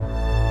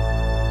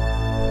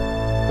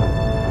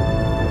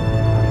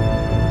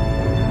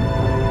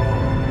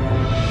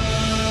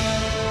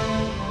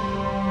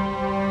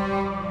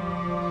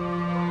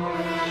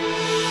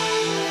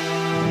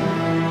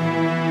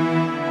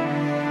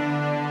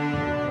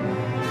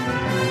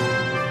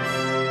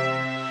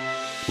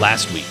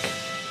Last week,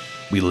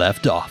 we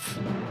left off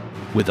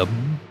with a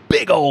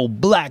big old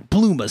black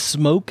plume of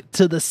smoke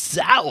to the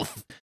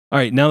south. All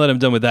right, now that I'm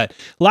done with that,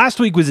 last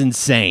week was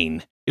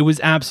insane. It was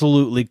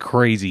absolutely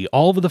crazy.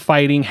 All of the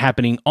fighting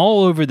happening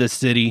all over the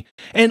city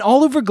and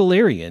all over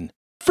Galarian.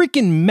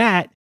 Freaking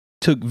Matt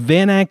took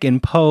Vanak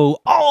and Poe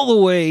all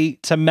the way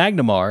to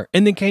Magnamar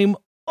and then came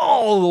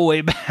all the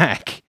way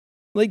back.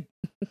 Like,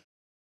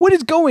 what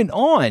is going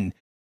on?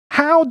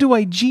 How do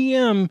I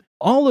GM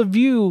all of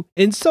you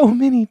in so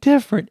many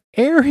different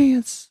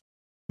areas?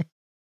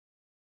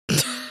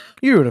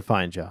 You're doing a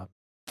fine job.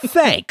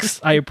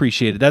 Thanks. I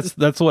appreciate it.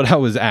 That's what I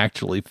was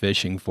actually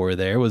fishing for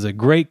there. It was a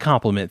great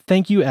compliment.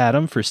 Thank you,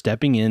 Adam, for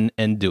stepping in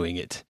and doing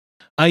it.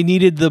 I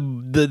needed the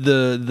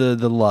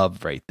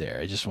love right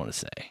there. I just want to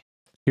say.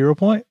 Hero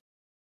point?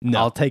 No.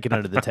 I'll take it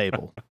under the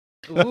table.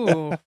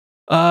 Ooh.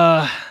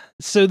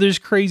 So there's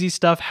crazy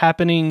stuff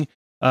happening.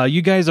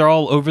 You guys are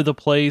all over the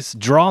place.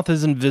 Droth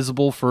is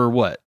invisible for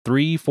what?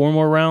 3-4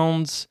 more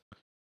rounds?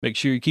 Make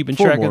sure you're keeping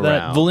 4 track of more that.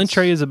 rounds.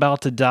 Valentre is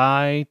about to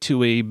die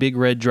to a big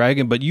red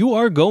dragon, but you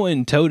are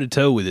going toe to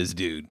toe with this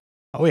dude.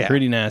 Oh, yeah.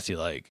 Pretty nasty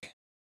like.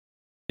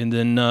 And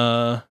then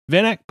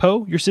Vanak,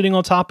 Poe, you're sitting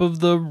on top of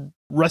the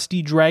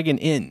Rusty Dragon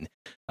Inn.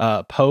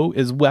 Poe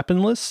is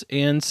weaponless,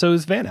 and so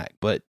is Vanak,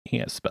 but he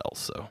has spells,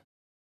 so.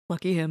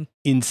 Lucky him.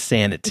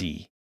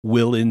 Insanity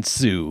will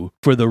ensue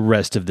for the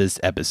rest of this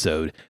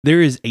episode. There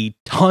is a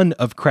ton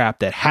of crap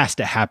that has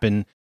to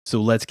happen,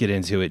 so let's get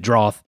into it.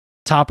 Droth,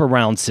 top of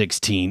round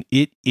 16.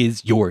 It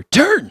is your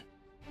turn.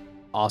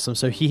 Awesome.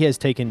 So he has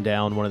taken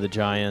down one of the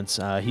giants.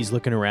 He's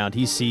looking around.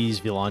 He sees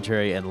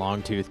Volantre and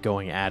Longtooth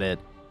going at it.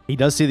 He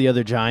does see the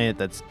other giant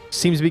that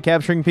seems to be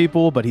capturing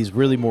people, but he's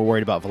really more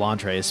worried about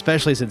Volantre,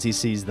 especially since he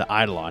sees the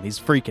Eidolon. He's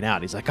freaking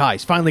out. He's like,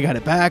 he's finally got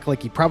it back.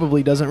 Like, he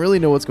probably doesn't really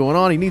know what's going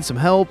on. He needs some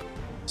help.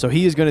 So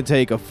he is going to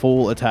take a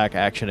full attack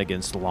action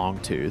against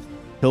Longtooth.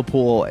 He'll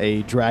pull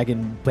a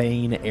Dragon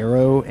Bane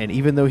arrow, and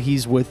even though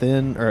he's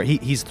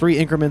he's 3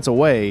 increments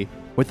away,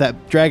 with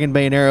that Dragon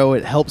Bane arrow,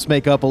 it helps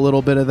make up a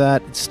little bit of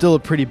that. It's still a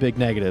pretty big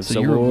negative, so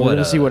you're we're going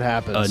to see what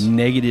happens. A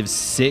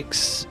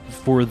 -6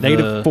 for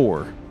the...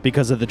 -4.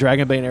 Because of the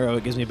Dragon Bane arrow,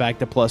 it gives me back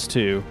to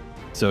 +2.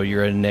 So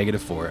you're at a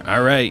 -4.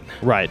 All right.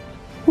 Right.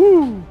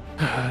 Woo.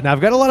 Now, I've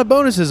got a lot of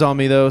bonuses on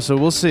me, though, so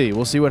we'll see.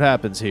 We'll see what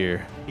happens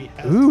here.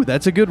 Ooh,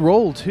 that's a good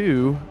roll,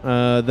 too.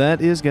 That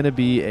is going to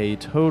be a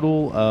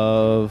total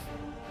of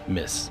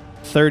Miss.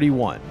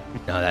 31.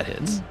 No, that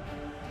hits.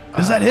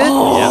 Does that hit?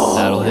 Oh,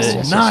 yeah, that'll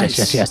hit.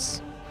 Nice.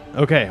 Yes.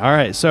 Okay, all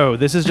right. So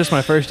this is just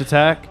my first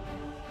attack.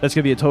 That's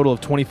going to be a total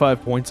of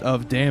 25 points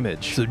of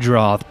damage. So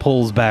Droth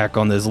pulls back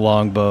on this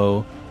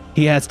longbow.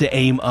 He has to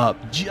aim up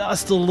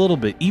just a little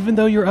bit, even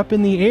though you're up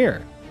in the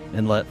air,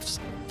 and lets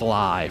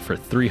fly for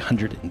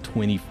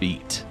 320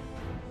 feet.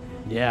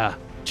 Yeah.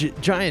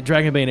 Giant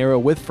Dragon Bane arrow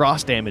with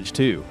frost damage,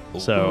 too.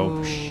 So,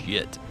 Ooh.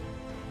 Shit.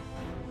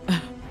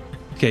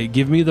 Okay,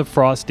 give me the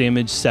frost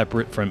damage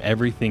separate from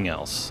everything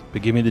else,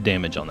 but give me the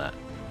damage on that.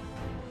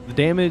 the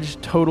damage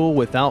total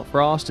without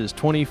frost is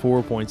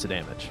 24 points of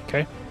damage.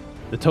 Okay.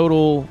 The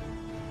total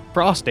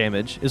frost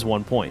damage is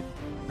 1 point.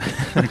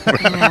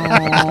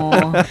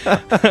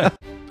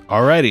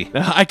 Alrighty.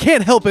 I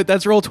can't help it.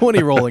 That's roll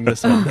 20 rolling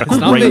this one. It's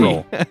not Great me.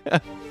 roll.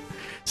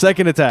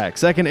 Second attack.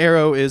 Second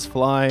arrow is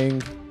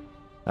flying.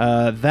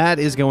 That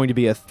is going to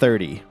be a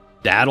 30.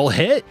 That'll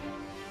hit.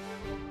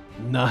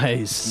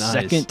 Nice.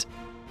 Second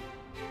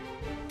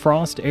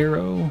frost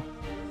arrow.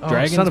 Oh,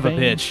 Dragon's son of a Bane.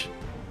 bitch.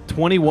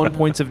 21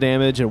 points of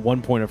damage and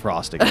 1 point of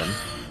frost again.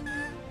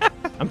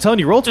 I'm telling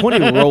you, roll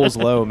 20 rolls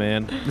low,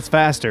 man. It's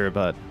faster,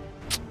 but...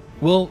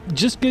 Well,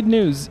 just good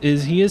news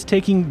is he is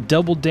taking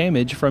double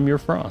damage from your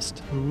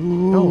frost.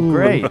 Oh,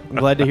 great. I'm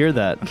glad to hear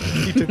that.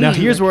 Now,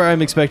 here's where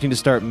I'm expecting to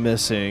start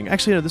missing.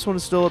 Actually, no, this one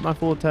is still at my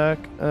full attack.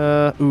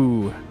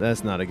 Ooh,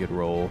 that's not a good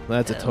roll.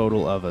 That's a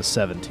total of a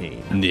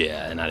 17.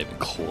 Yeah, not even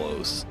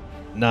close.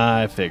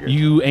 Nah, I figured.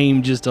 You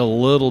aim just a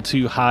little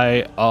too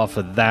high off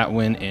of that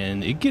one,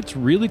 and it gets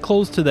really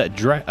close to that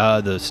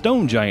the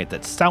stone giant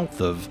that's south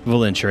of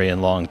Valentre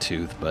and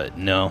Longtooth, but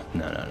no.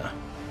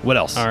 What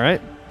else? All right.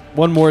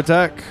 One more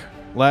attack.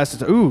 Last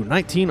attack. Ooh,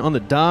 19 on the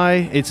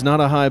die. It's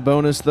not a high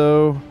bonus,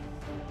 though.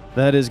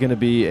 That is going to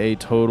be a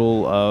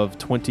total of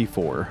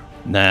 24.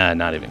 Nah,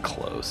 not even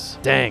close.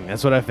 Dang,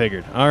 that's what I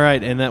figured. All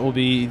right, and that will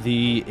be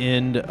the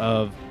end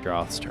of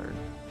Droth's turn.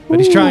 But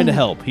he's trying to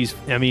help.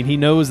 He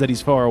knows that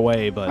he's far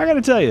away, but... I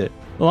gotta tell you,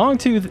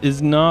 Longtooth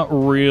is not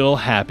real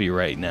happy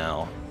right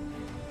now.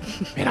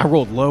 Man, I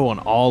rolled low on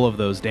all of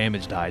those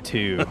damage die,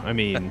 too. I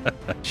mean,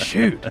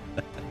 shoot.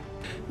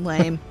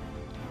 Lame.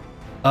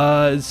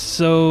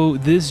 So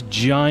this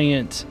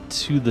giant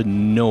to the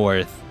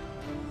north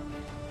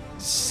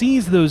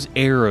sees those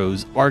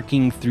arrows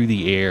arcing through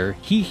the air.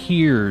 He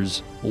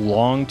hears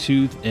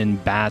Longtooth in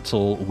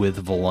battle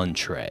with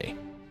Valentre.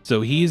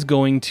 So he's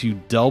going to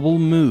double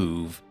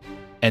move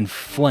and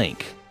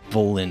flank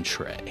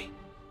Valentre.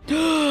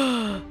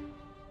 The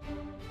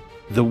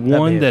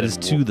one that is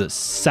to the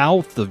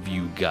south of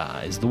you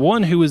guys, the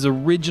one who is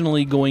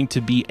originally going to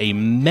be a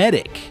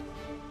medic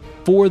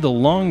for the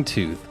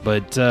Longtooth,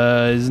 but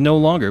is no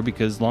longer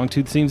because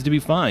Longtooth seems to be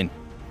fine.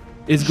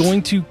 Is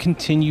going to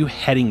continue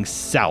heading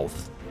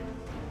south.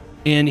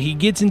 And he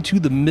gets into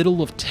the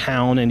middle of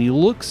town and he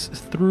looks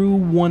through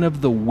one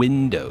of the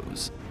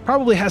windows.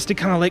 Probably has to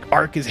kind of like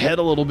arc his head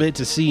a little bit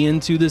to see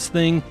into this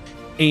thing.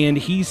 And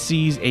he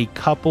sees a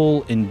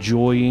couple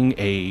enjoying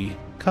a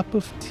cup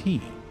of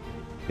tea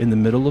in the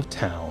middle of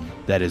town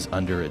that is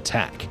under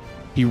attack.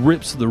 He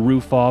rips the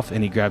roof off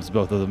and he grabs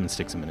both of them and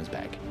sticks them in his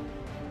bag.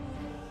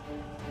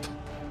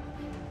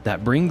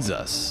 That brings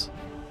us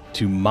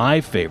to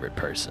my favorite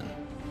person,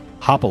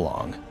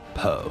 Hopalong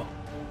Poe.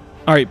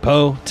 All right,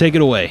 Poe, take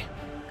it away.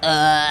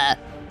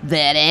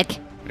 Vanek,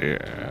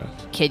 Yeah.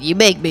 can you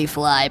make me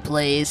fly,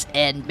 please?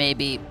 And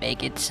maybe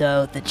make it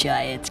so the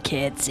giants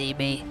can't see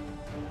me?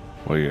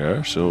 Well,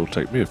 yes, it'll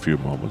take me a few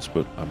moments,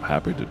 but I'm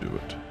happy to do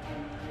it.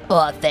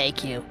 Oh,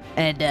 thank you.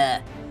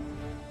 And,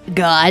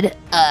 God,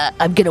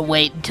 I'm gonna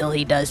wait until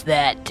he does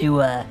that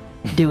to,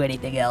 do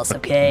anything else,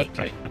 okay?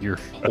 Okay, you're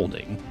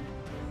holding.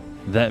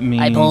 That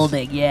means I'm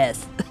holding,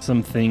 yes.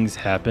 some things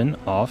happen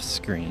off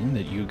screen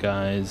that you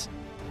guys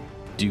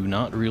do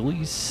not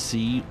really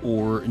see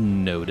or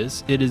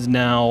notice. It is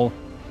now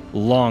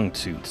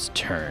Longtooth's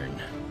turn.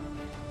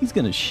 He's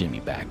going to shimmy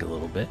back a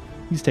little bit.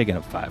 He's taking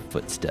a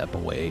 5-foot step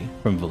away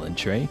from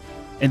Valentre,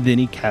 and then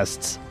he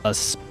casts a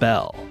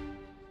spell.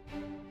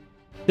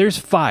 There's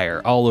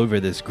fire all over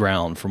this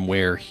ground from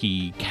where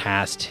he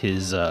cast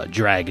his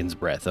dragon's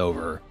breath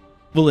over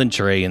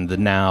Valentre and the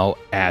now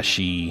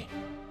ashy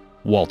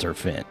Walter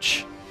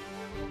Finch.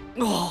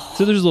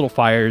 So there's little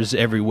fires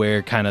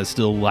everywhere, kind of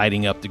still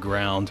lighting up the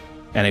ground,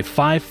 and a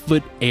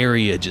 5-foot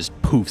area just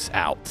poofs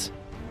out.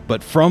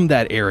 But from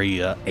that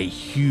area, a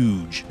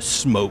huge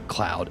smoke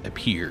cloud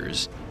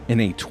appears in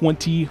a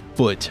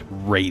 20-foot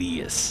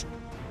radius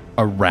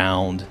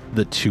around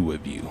the two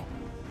of you.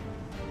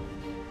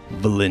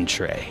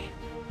 Valentre,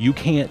 you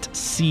can't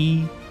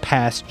see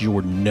past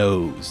your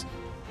nose.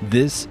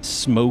 This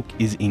smoke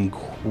is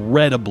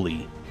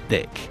incredibly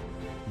thick.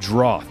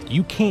 Droth,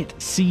 you can't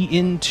see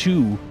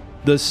into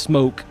the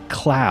smoke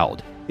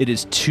cloud. It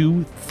is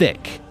too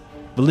thick.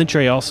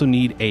 Valentre also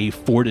need a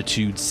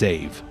fortitude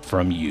save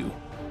from you.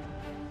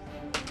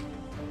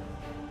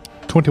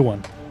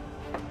 21.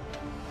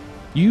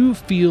 You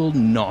feel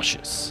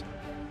nauseous.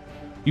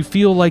 You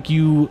feel like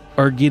you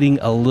are getting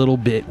a little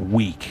bit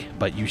weak,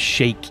 but you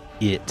shake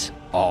it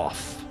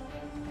off.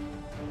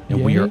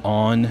 And we Yay. are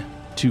on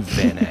to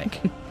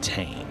Vanek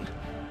Tane.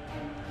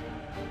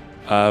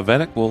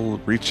 Vanek will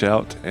reach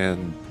out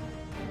and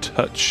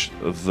touch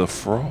the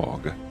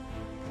frog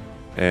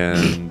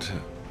and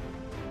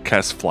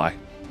cast fly.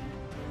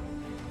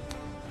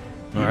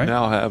 You All right.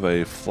 now have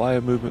a fly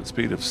movement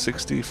speed of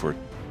 60 for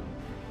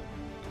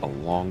a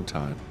long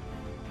time.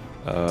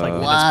 It's like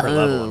minutes per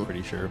level, Wahoo. I'm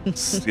pretty sure.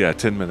 Yeah,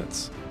 10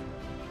 minutes.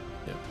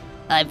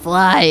 I'm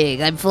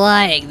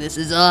flying, this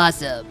is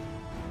awesome.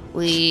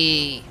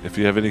 Wee. If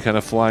you have any kind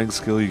of flying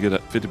skill, you get a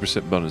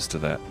 50% bonus to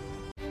that.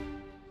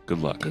 Good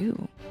luck.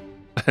 Ooh.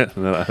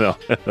 No,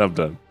 I'm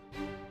done.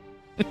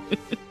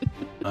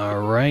 All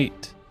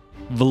right.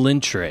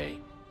 Valentre,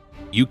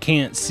 you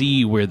can't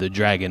see where the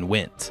dragon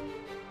went.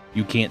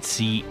 You can't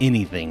see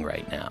anything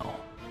right now.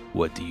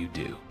 What do you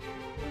do?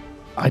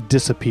 I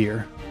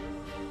disappear.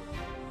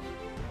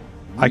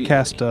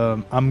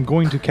 Really? I'm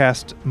going to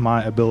cast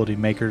my ability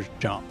Maker's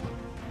Jump,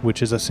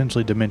 which is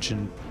essentially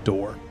Dimension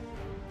Door.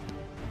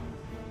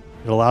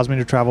 It allows me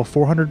to travel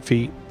 400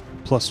 feet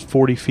plus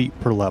 40 feet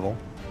per level.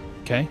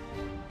 Okay.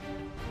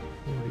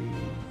 40.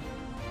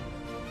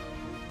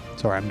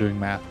 Sorry, I'm doing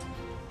math.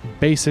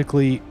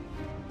 Basically,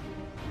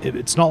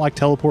 it's not like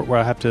teleport where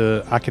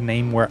I can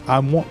name where I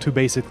want to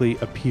basically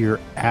appear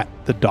at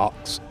the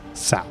docks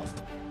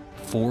south.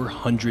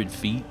 400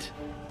 feet?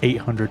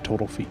 800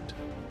 total feet.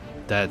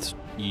 That's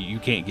you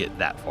can't get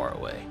that far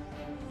away.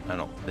 I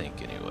don't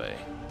think anyway.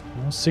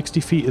 Well, 60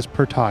 feet is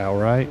per tile,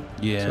 right?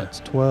 So Yeah. that's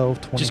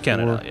 12, 24, Just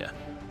count it out, yeah.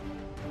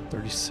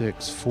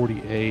 36,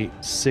 48,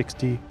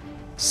 60,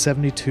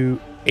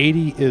 72,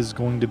 80 is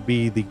going to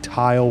be the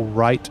tile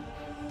right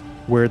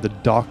where the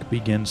dock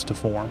begins to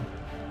form.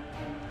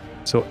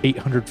 So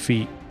 800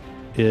 feet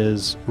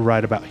is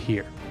right about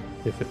here,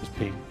 if it was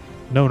being...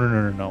 No.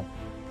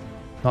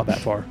 Not that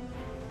far.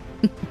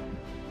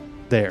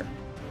 There.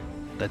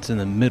 That's in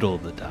the middle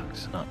of the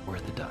docks, not where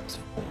the docks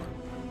form.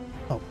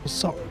 Oh, well,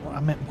 sorry. I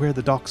meant where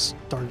the docks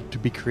started to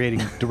be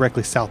creating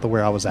directly south of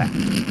where I was at.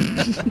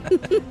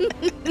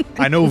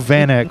 I know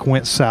Vanek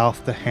went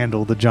south to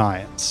handle the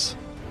giants,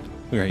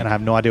 Right. and I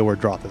have no idea where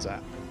Droth is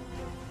at.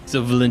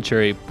 So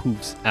Valentre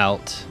poofs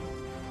out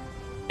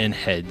and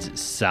heads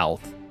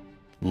south.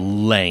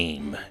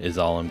 Lame is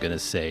all I'm going to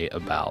say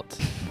about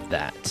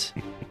that.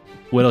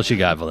 What else you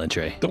got,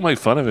 Valentre? Don't make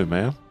fun of him,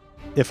 man.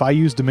 If I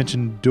use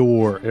Dimension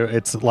Door,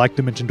 it's like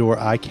Dimension Door.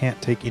 I can't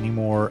take any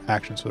more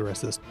actions for the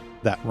rest of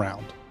that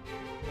round.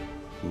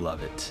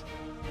 Love it.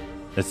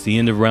 That's the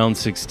end of round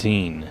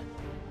 16.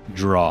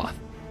 Droth,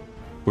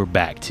 we're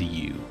back to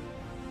you.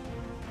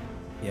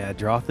 Yeah,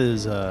 Droth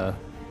is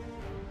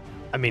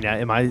I mean,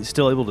 am I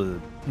still able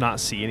to not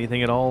see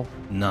anything at all?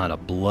 Not a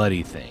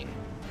bloody thing.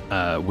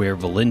 Where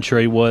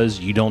Valentre was,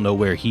 you don't know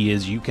where he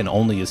is. You can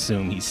only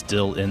assume he's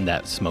still in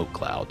that smoke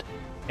cloud.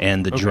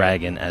 And the Okay.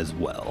 dragon as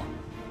well.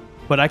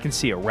 But I can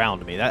see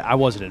around me. I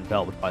wasn't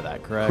enveloped by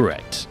that, correct?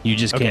 Correct. You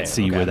just can't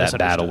see okay, where that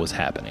battle misunderstood. was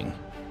happening.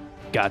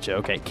 Gotcha.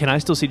 Okay. Can I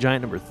still see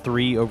giant number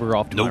 3 over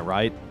off to my Nope.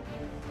 right?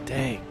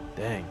 Dang.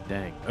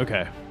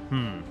 Okay.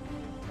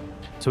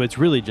 So it's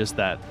really just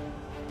that.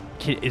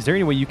 Is there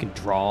any way you can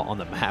draw on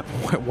the map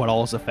what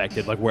all is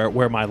affected, like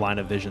where my line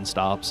of vision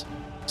stops?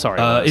 Sorry.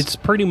 Wes. It's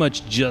pretty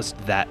much just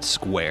that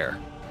square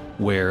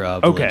where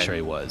Okay.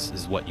 Valentre was,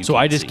 is what you so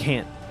can I just see.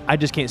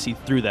 can't see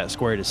through that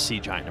square to see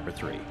giant number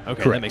 3. Okay, that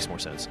Correct. makes more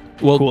sense.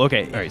 Well, Cool.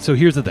 Okay. All right, so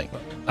here's the thing.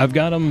 I've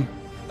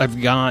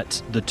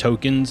got the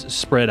tokens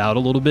spread out a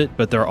little bit,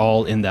 but they're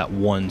all in that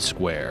one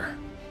square.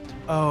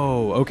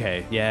 Oh,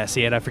 okay. Yeah,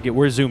 see, and I forget,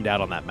 we're zoomed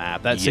out on that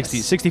map. That Yes.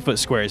 60-foot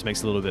squares makes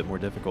it a little bit more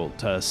difficult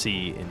to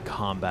see in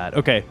combat.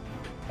 Okay.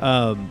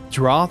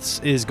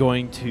 Droths is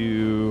going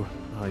to...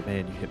 Oh,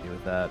 man, you hit me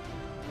with that.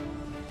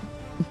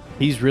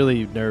 He's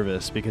really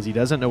nervous because he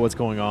doesn't know what's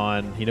going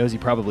on. He knows he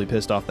probably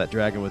pissed off that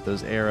dragon with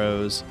those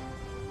arrows.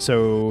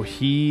 So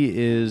he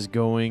is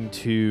going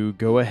to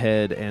go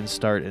ahead and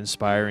start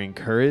inspiring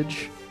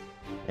courage.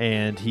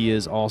 And he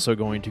is also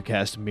going to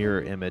cast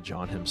Mirror Image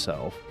on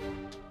himself.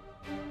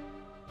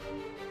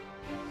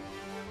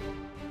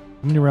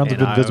 How many rounds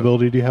And of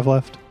invisibility do you have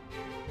left?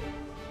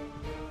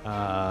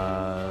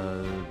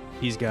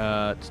 He's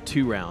got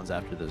 2 rounds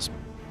after this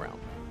round.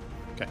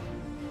 Okay.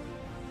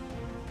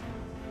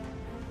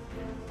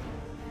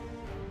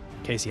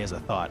 Casey has a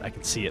thought. I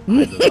can see it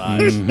behind those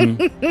eyes.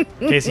 Mhm.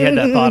 Casey had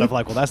that thought of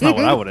like, well, that's not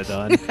what I would have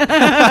done.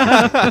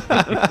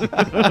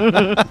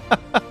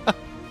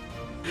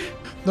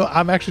 No,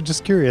 I'm actually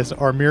just curious.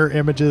 Are mirror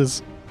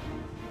images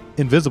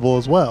invisible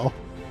as well?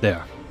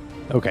 There.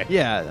 Okay.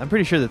 Yeah, I'm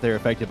pretty sure that they're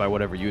affected by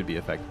whatever you would be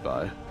affected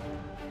by.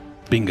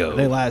 Bingo.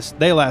 They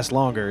last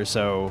longer,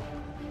 so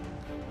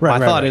Right, my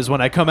right, thought right. is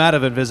when I come out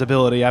of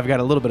invisibility, I've got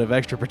a little bit of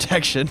extra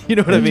protection. You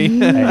know what I mean?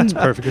 Hey, it's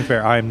perfectly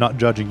fair. I am not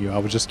judging you. I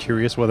was just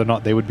curious whether or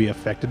not they would be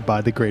affected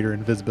by the greater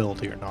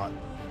invisibility or not.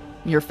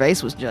 Your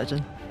face was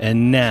judging.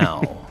 And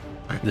now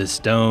the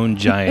stone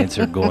giants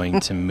are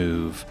going to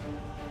move.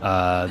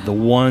 The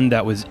one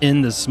that was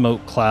in the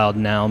smoke cloud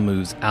now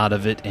moves out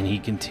of it, and he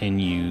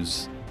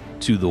continues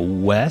to the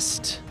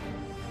west.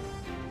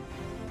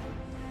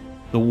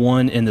 The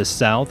one in the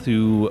south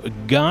who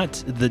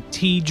got the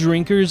tea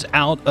drinkers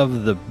out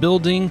of the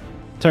building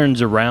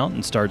turns around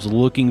and starts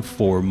looking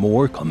for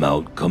more. Come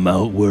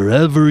out,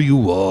 wherever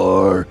you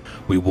are.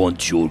 We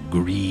want your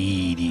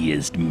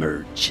greediest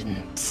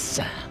merchants.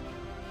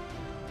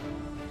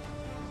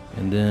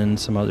 And then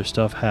some other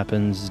stuff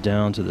happens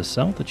down to the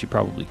south that you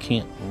probably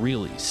can't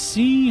really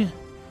see.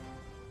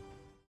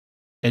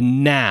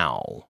 And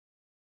now,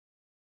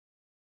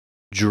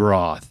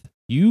 Droth,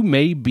 you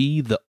may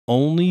be the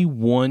only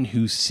one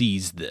who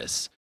sees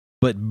this,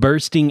 but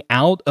bursting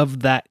out of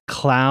that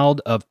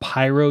cloud of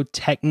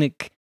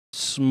pyrotechnic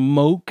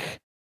smoke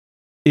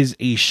is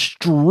a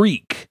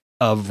streak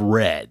of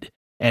red.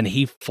 And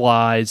he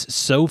flies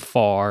so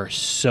far,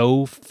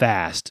 so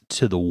fast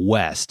to the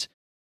west,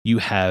 you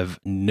have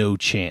no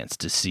chance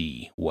to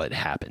see what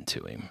happened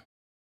to him.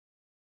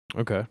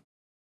 Okay.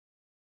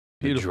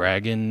 The Beautiful.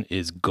 dragon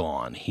is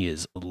gone. He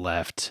has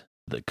left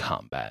the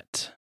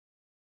combat.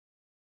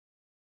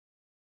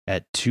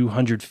 At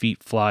 200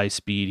 feet fly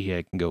speed,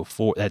 he can go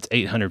that's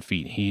 800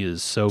 feet. He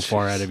is so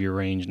far out of your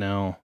range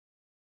now.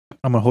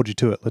 I'm going to hold you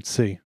to it. Let's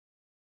see.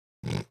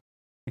 Van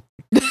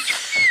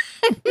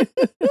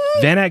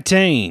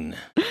Actane,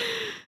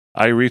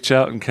 I reach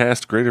out and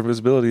cast Greater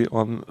Visibility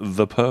on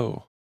the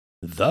Poe.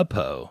 the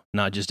Poe,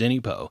 not just any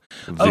Poe.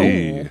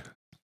 The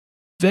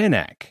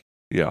Vanak,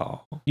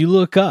 y'all. you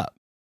look up.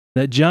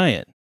 That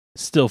giant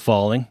is still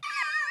falling.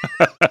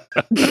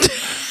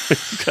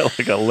 He's got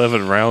like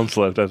 11 rounds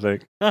left, I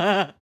think.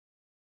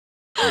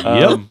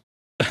 Yep.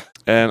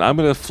 And I'm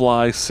going to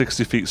fly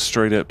 60 feet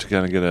straight up to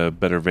kind of get a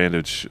better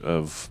vantage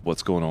of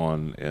what's going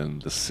on in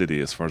the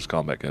city as far as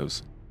combat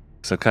goes.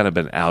 So I've kind of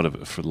been out of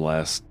it for the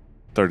last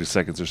 30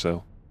 seconds or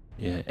so.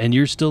 Yeah, and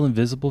you're still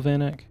invisible,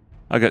 Vanak?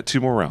 I got 2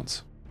 more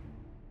rounds.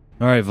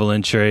 All right,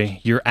 Valentre,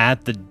 you're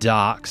at the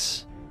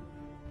docks.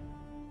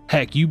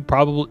 Heck, you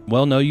probably...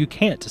 Well, no, you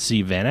can't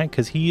see Vanak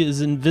because he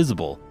is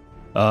invisible.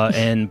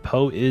 And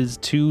Poe is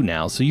too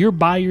now. So you're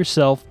by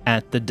yourself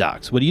at the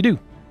docks. What do you do?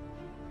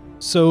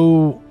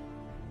 So,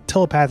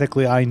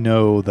 telepathically, I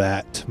know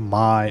that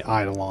my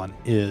Eidolon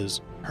is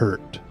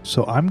hurt.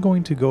 So I'm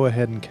going to go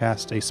ahead and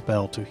cast a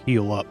spell to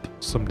heal up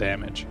some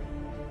damage.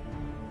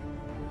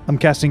 I'm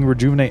casting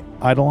Rejuvenate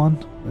Eidolon.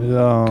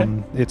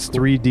 It's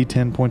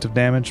 3d10 points of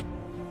damage,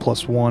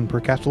 plus 1 per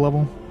caster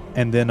level.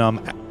 And then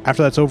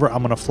after that's over, I'm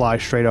going to fly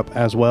straight up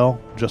as well,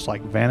 just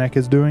like Vanek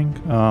is doing.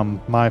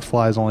 My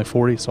fly is only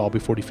 40, so I'll be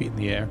 40 feet in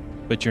the air.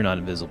 But you're not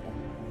invisible.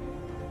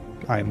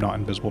 I am not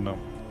invisible, no.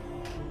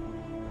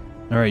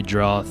 All right,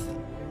 Droth.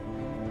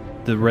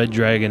 The red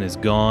dragon is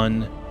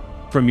gone.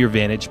 From your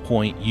vantage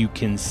point, you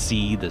can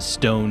see the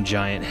stone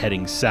giant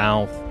heading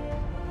south.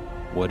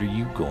 What are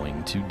you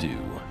going to do?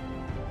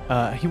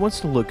 He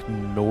wants to look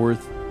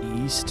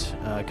northeast,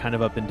 kind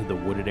of up into the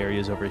wooded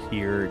areas over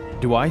here.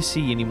 Do I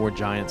see any more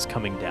giants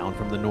coming down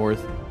from the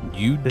north?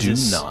 You This do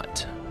is-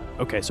 not.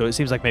 Okay, so it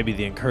seems like maybe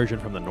the incursion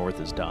from the north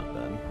is done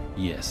then.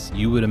 Yes,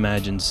 you would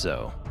imagine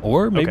so.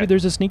 Or maybe Okay.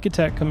 there's a sneak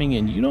attack coming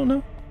in. You don't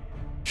know.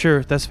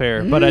 Sure, that's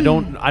fair, but I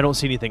don't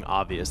see anything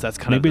obvious. That's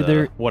kind Maybe of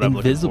they're what I'm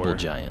looking invisible for.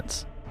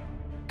 giants.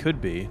 Could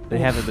be. They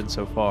haven't been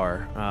so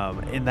far.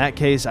 In that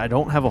case, I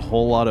don't have a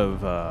whole lot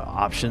of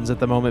options at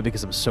the moment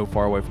because I'm so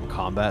far away from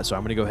combat. So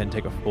I'm going to go ahead and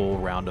take a full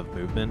round of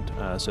movement.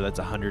 So that's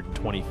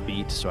 120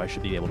 feet. So I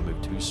should be able to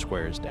move 2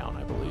 squares down,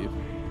 I believe.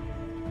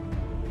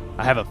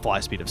 I have a fly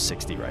speed of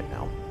 60 right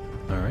now.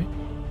 All right.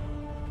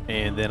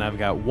 And then I've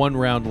got 1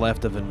 round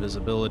left of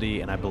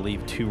invisibility, and I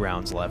believe 2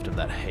 rounds left of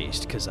that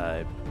haste because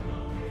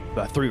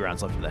 3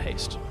 rounds left of the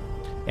haste.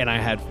 And I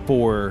had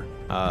 4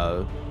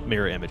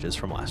 mirror images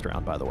from last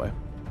round, by the way.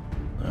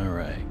 All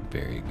right,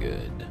 very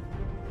good.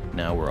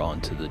 Now we're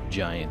on to the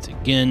giants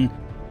again.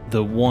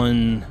 The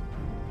one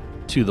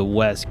to the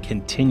west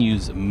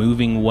continues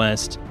moving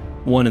west.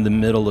 One in the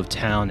middle of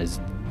town is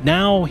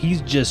now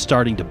he's just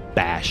starting to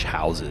bash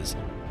houses.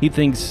 He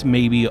thinks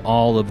maybe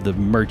all of the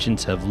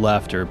merchants have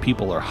left or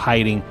people are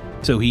hiding,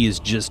 so he is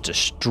just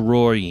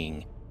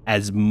destroying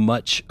as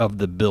much of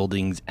the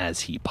buildings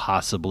as he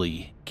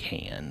possibly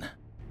can.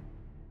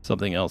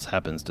 Something else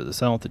happens to the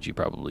south that you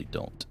probably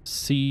don't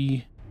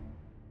see.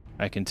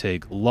 I can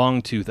take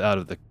Longtooth out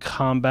of the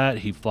combat.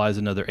 He flies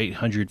another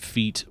 800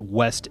 feet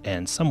west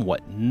and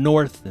somewhat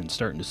north and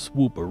starting to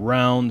swoop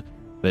around,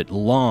 but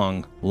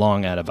long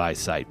out of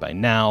eyesight by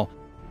now.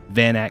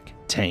 Vanak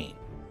Tane.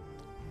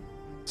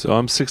 So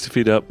I'm 60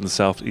 feet up in the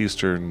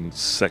southeastern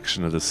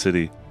section of the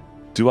city.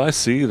 Do I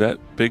see that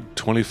big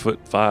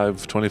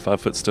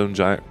 25-foot stone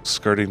giant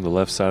skirting the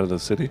left side of the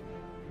city?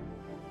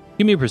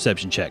 Give me a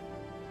perception check.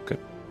 Okay.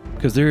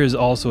 Because there is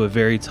also a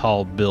very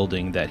tall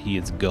building that he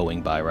is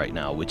going by right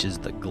now, which is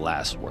the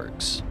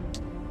Glassworks.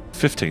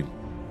 15.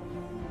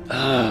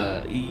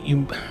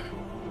 You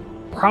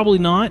probably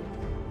not,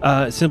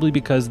 simply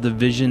because the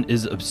vision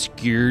is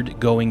obscured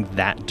going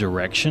that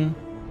direction.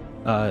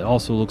 It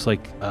also looks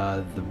like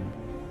the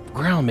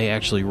ground may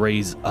actually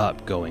raise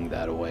up going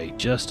that way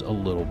just a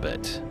little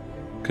bit.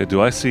 Okay, do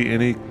I see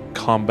any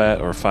combat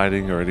or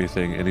fighting or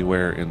anything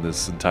anywhere in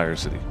this entire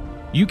city?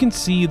 You can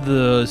see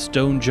the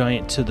stone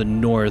giant to the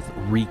north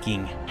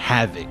wreaking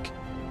havoc,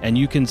 and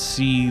you can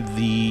see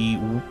the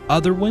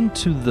other one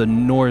to the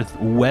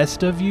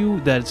northwest of you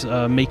that's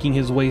making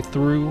his way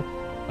through.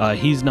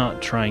 He's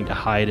not trying to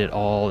hide at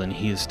all, and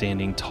he is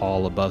standing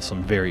tall above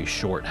some very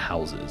short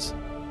houses.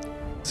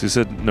 So you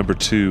said number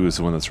 2 is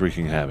the one that's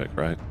wreaking havoc,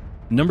 right?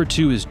 Number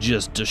 2 is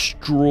just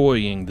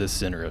destroying the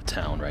center of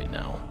town right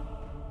now.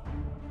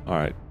 All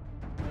right.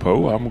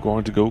 Poe, I'm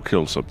going to go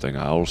kill something.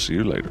 I'll see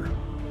you later.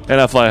 And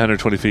I fly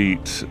 120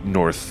 feet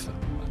north.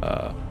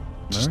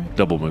 Just All right.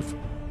 double move.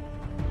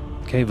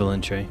 Okay,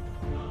 Valentre.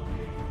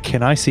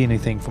 Can I see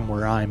anything from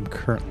where I'm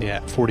currently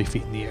at, 40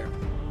 feet in the air?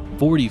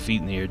 40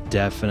 feet in the air,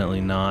 definitely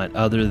not,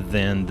 other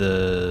than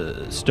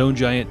the stone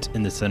giant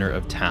in the center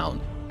of town,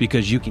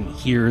 because you can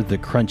hear the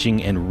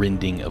crunching and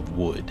rending of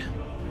wood.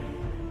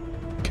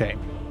 Okay.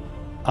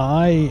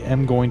 I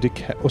am going to...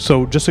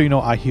 so, just so you know,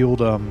 I healed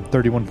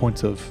 31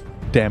 points of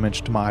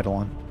damage to my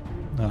Eidolon.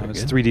 Very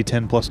It's good.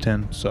 3d10 plus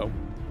 10, so...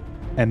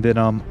 And then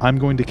I'm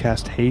going to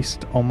cast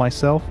Haste on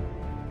myself,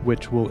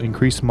 which will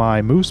increase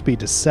my move speed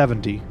to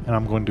 70, and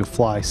I'm going to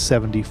fly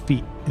 70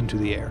 feet into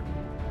the air.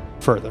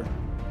 Further.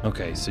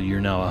 Okay, so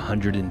you're now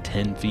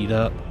 110 feet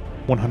up.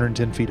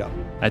 110 feet up.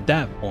 At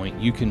that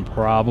point, you can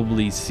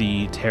probably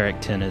see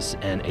Tarek Tennis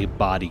and a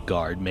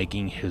bodyguard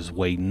making his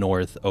way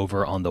north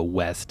over on the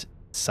west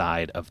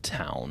side of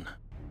town.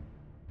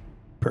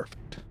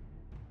 Perfect.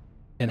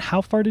 And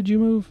how far did you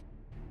move?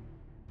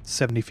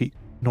 70 feet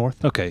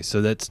north. Okay,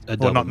 so that's a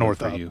double Well, not move north,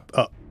 for up. you.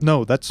 Up.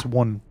 No, that's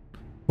one.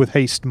 With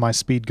Haste, my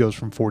speed goes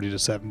from 40 to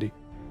 70.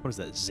 What is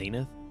that,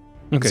 Zenith?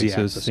 Okay, Z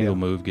so a axis, single yeah.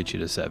 move gets you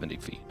to 70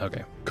 feet.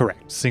 Okay.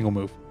 Correct. Single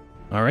move.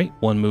 All right,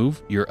 one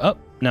move. You're up.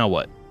 Now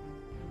what?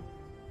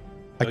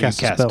 I Oh, you cast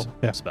a cast spell.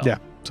 Yeah. a spell. Yeah.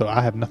 So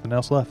I have nothing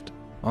else left.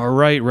 All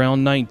right,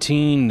 round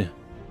 19.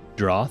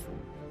 Droth,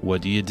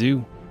 what do you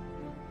do?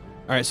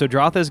 All right, so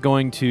Droth is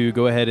going to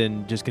go ahead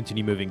and just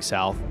continue moving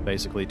south,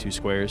 basically 2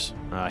 squares.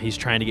 He's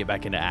trying to get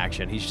back into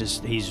action.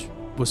 He's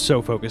was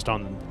so focused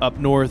on up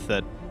north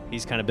that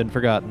he's kind of been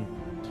forgotten.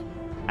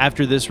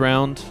 After this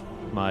round,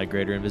 my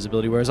greater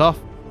invisibility wears off,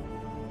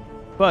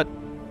 but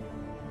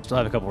still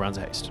have a couple rounds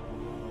of haste.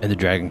 And the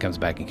dragon comes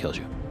back and kills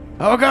you.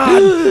 Oh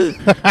God!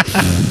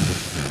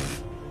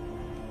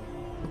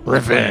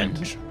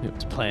 Revenge. It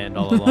was planned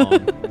all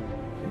along.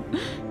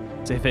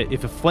 So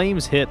if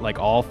flames hit like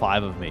all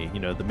 5 of me,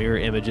 the mirror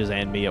images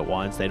and me at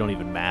once, they don't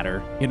even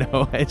matter.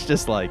 It's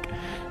just like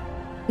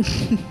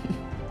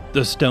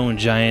The stone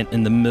giant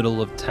in the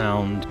middle of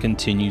town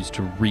continues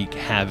to wreak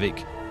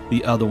havoc.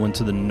 The other one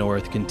to the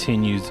north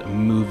continues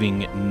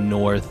moving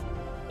north.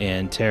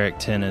 and Tarek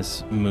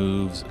Tennis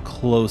moves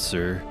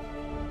closer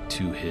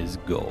to his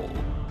goal.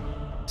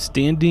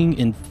 Standing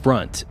in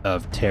front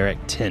of Tarek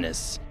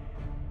Tennis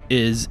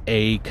is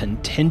a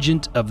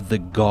contingent of the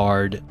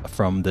guard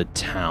from the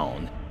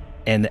town,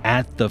 and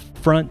at the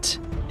front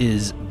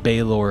is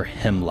Baylor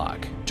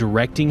Hemlock,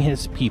 directing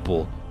his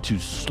people to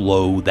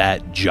slow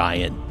that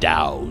giant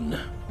down.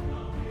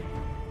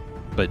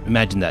 But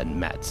imagine that in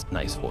Matt's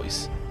nice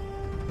voice.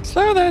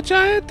 Slow that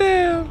giant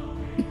down.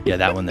 Yeah,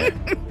 that one there.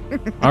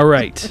 All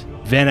right,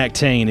 Van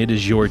Actane, it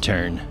is your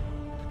turn.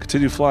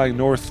 Continue flying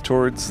north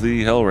towards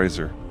the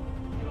Hellraiser.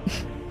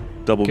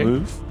 Double Okay.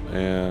 move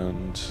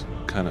and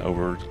kind of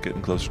over,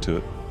 getting closer to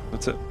it.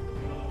 That's it.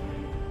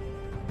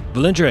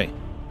 Valentre,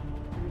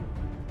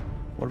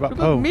 What about What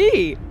Poe? about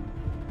me?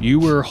 you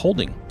were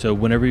holding, so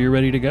whenever you're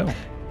ready to go.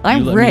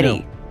 I'm let me ready.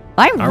 know.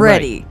 I'm All right.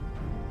 ready.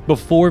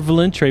 Before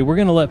Valentre, we're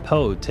going to let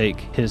Poe take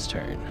his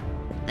turn.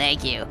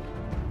 Thank you.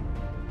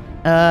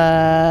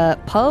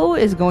 Poe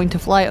is going to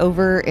fly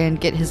over and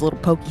get his little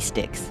pokey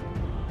sticks.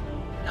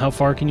 How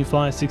far can you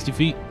fly? 60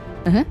 feet?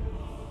 Uh-huh.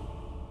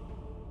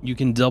 You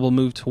can double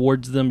move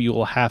towards them. You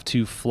will have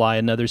to fly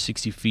another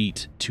 60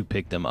 feet to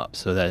pick them up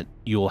so that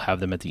you will have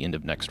them at the end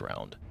of next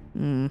round.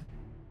 Mm.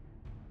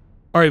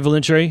 All right,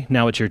 Valentre,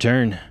 now it's your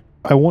turn.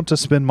 I want to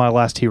spend my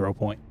last hero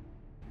point.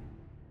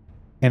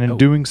 And in Oh,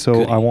 doing so,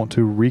 goody. I want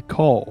to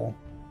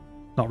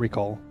not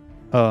recall.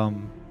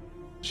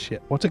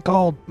 Shit. What's it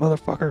called,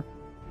 motherfucker?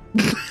 I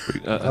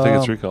think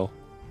it's recall.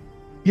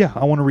 Yeah,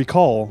 I want to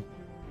recall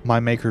my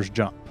Maker's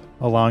Jump,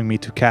 allowing me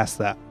to cast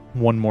that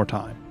one more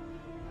time.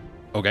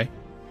 Okay.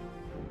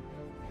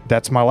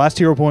 That's my last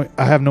hero point.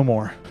 I have no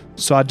more.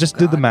 So I just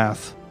did the God.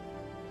 math.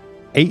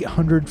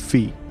 800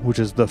 feet, which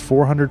is the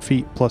 400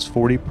 feet plus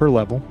 40 per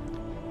level,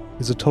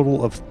 is a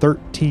total of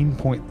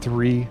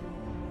 13.3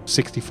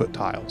 60-foot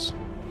tiles.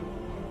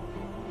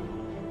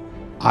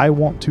 I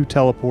want to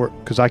teleport,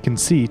 because I can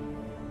see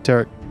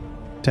Tarek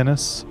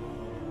Tennis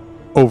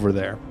over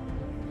there.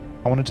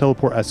 I want to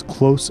teleport as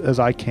close as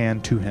I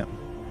can to him.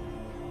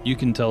 You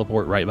can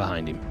teleport right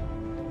behind him.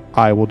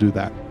 I will do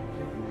that.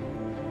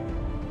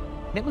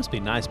 It must be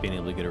nice being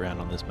able to get around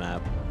on this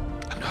map.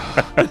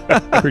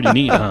 Pretty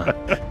neat, huh?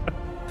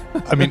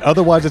 I mean,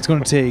 otherwise it's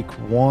going to take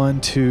 1,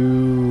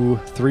 2,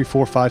 3,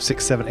 4, 5,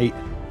 6, 7, 8,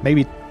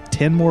 maybe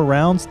 10 more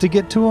rounds to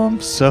get to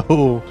him.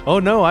 So Oh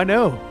no, I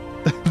know.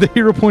 the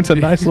hero point's a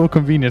nice little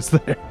convenience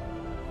there.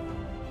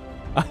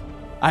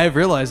 I have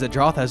realized that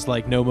Droth has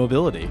like no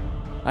mobility.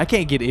 I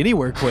can't get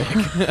anywhere quick.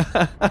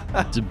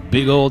 It's a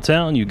big old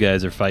town you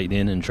guys are fighting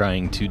in and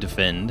trying to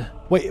defend.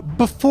 Wait,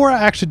 before I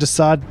actually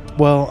decide,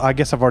 well, I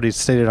guess I've already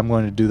stated I'm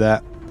going to do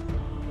that.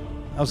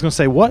 I was going to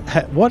say,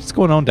 what's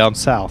going on down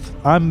south?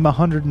 I'm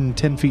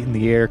 110 feet in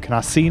the air. Can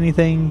I see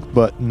anything?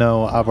 But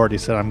no, I've already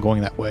said I'm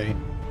going that way.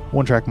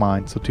 One track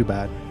mind, so too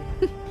bad.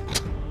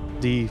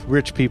 The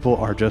rich people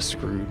are just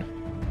screwed.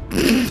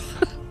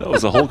 That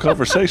was a whole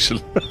conversation.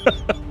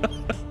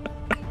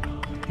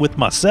 With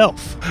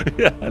myself.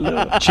 Yeah, I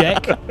know.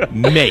 Check,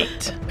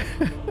 mate.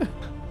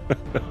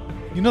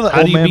 You know that How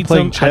do old you man beat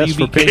playing some- how do chess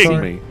you for beat Kidding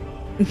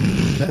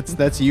Pixar? me.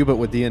 That's you, but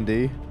with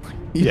D&D.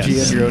 You Yes.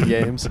 GM your own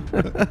games.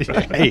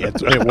 Hey,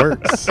 it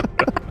works.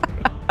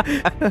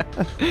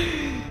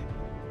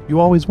 You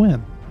always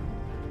win.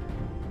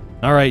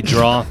 All right,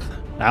 Droth.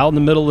 Out in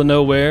the middle of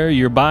nowhere,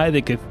 you're by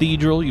the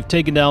cathedral. You've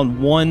taken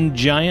down one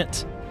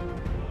giant,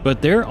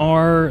 but there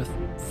are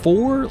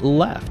 4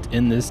 left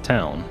in this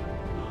town.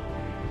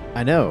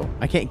 I know.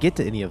 I can't get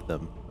to any of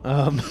them.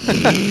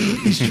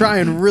 He's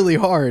trying really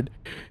hard.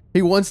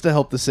 He wants to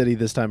help the city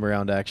this time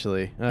around,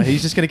 actually.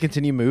 He's just going to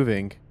continue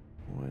moving.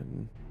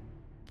 When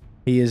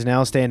he is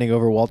now standing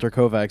over Walter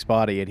Kovac's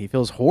body, and he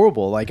feels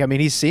horrible. Like, I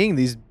mean, he's seeing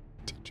these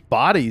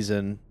bodies,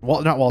 and...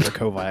 Well, not Walter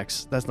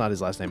Kovac's. That's not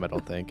his last name, I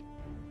don't think.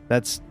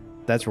 That's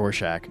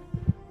Rorschach.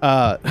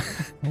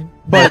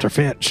 Walter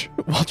Finch.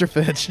 Walter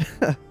Finch.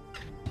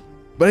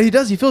 But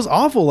he feels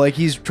awful. Like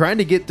he's trying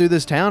to get through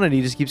this town and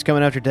he just keeps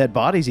coming after dead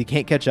bodies. He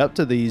can't catch up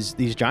to these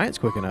giants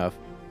quick enough.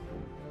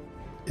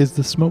 Is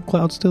the smoke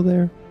cloud still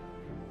there?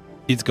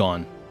 It's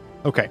gone.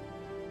 Okay.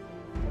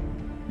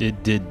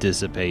 It did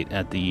dissipate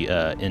at the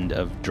end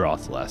of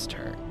Droth's last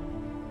turn.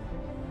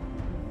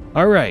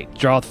 All right,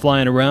 Droth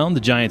flying around. The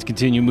giants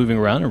continue moving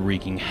around and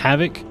wreaking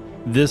havoc.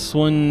 This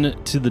one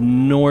to the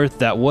north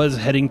that was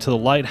heading to the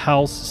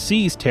lighthouse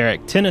sees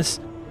Tarek Tennis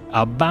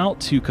about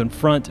to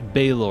confront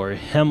Baylor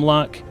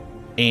Hemlock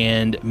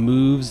and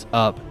moves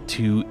up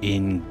to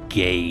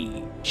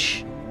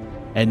engage.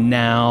 And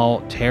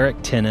now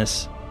Tarek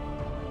Tennis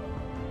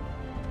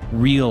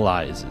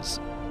realizes.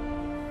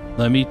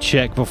 Let me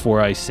check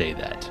before I say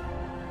that.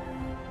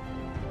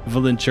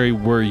 Valentre,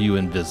 were you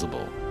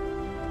invisible?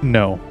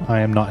 No, I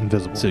am not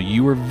invisible. So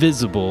you were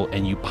visible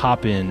and you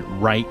pop in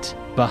right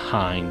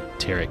behind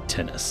Tarek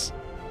Tennis.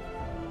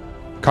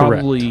 Correct.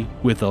 Probably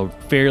with a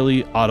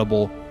fairly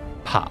audible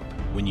pop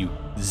when you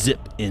zip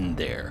in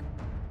there.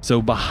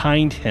 So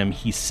behind him,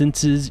 he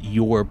senses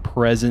your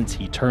presence.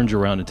 He turns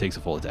around and takes a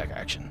full attack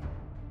action.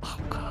 Oh,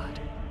 God.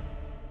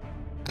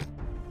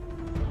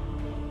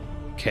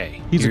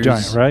 Okay. He's a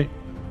giant, right?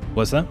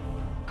 What's that?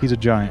 He's a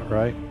giant,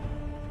 right?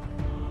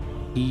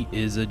 He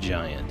is a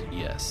giant,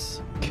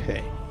 yes.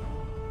 Okay.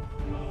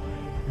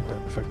 It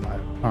doesn't affect my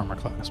armor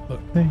class, but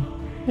hey.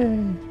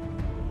 Yay.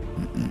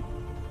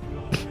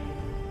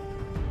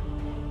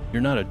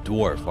 You're not a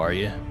dwarf, are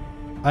you?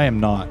 I am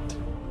not.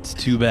 It's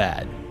too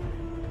bad.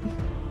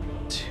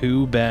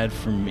 Too bad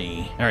for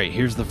me. All right,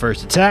 here's the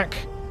first attack.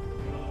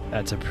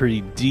 That's a pretty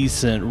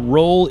decent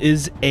roll.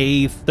 Is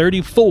a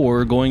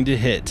 34 going to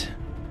hit?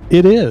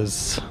 It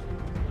is.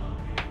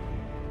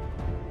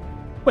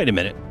 Wait a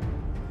minute.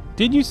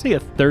 Did you say a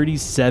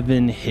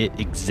 37 hit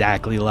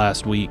exactly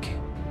last week?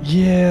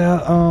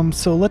 Yeah,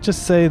 so let's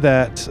just say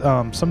that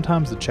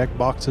sometimes the check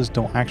boxes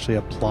don't actually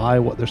apply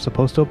what they're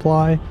supposed to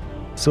apply.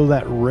 So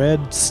that red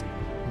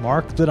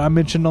mark that I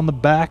mentioned on the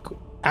back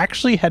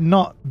actually had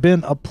not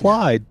been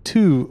applied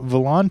to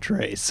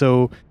Volantre.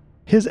 So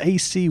his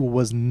AC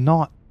was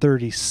not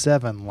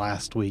 37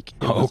 last week.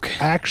 It was Okay.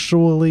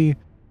 actually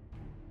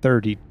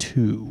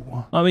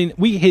 32. I mean,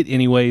 we hit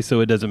anyway,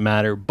 so it doesn't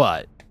matter,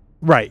 but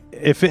Right.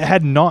 If it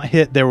had not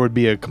hit, there would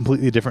be a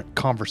completely different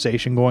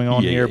conversation going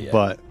on Yeah, here, yeah, yeah.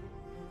 but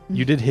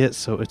you did hit,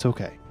 so it's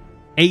okay.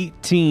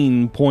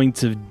 18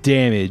 points of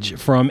damage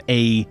from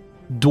a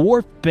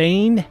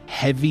Dwarfbane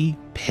heavy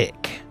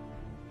pick.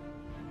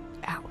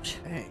 Ouch.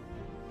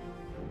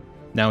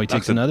 Now he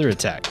takes That's a- another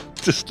attack.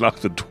 Just knock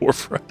the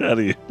dwarf right out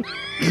of you.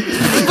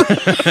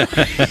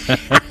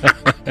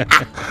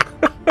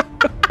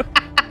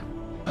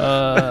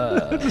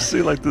 I just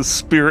see like the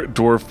spirit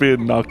dwarf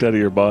being knocked out of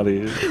your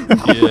body.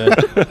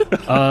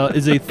 Yeah.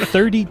 Is a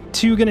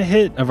 32 going to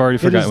hit? I've already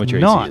It forgotten is what your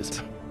not. AC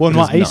is. Well, It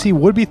my is AC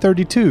would be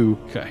 32.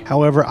 Okay.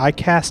 However, I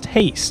cast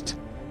haste,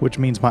 which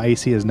means my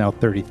AC is now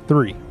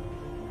 33.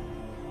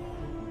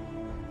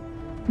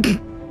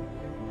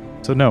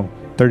 So no,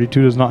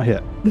 32 does not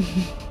hit.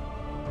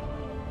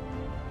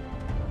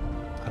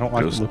 I don't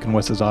like Goes- the look in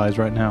Wes's eyes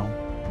right now.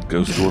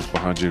 Ghost dwarf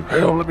behind you.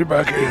 Hell, let me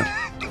back in.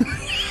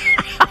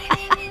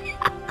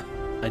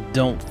 I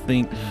don't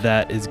think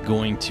that is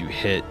going to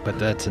hit, but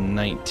that's a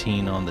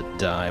 19 on the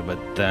die, but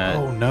that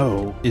Oh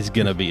no. is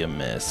going to be a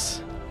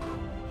miss.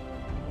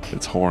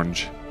 It's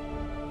orange.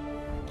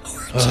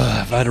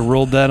 If I'd have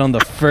rolled that on the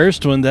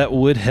first one, that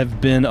would have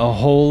been a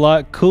whole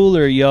lot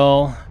cooler,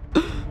 y'all.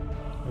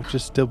 It's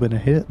just still been a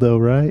hit though,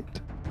 right?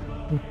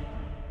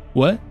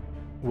 What?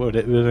 Would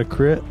it been a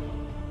crit?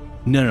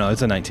 No,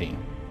 it's a 19.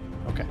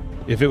 Okay.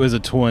 If it was a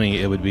 20,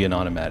 it would be an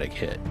automatic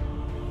hit.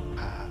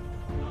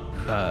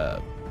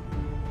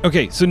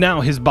 Okay, so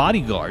now his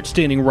bodyguard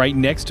standing right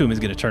next to him is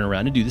going to turn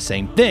around and do the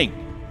same thing.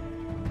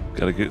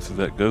 Gotta get through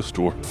that ghost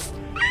dwarf.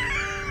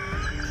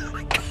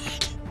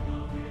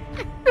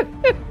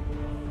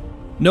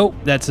 Nope,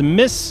 that's a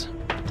miss.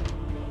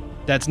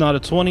 That's not a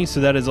 20, so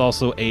that is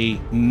also a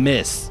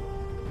miss.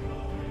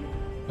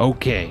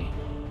 Okay.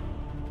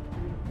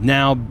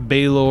 Now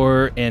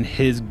Baylor and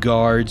his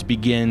guards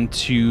begin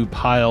to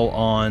pile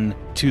on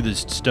to the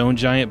stone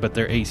giant, but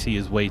their AC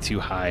is way too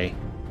high.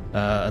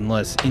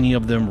 Unless any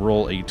of them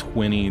roll a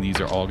 20, these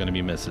are all going to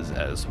be misses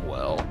as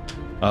well.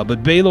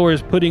 But Baylor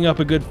is putting up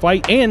a good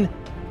fight, and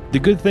the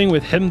good thing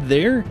with him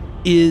there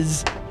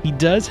is he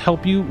does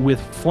help you with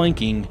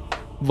flanking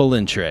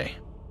Valentre.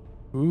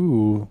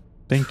 Ooh.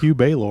 Thank you,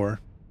 Baylor.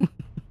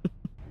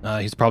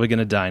 He's probably going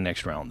to die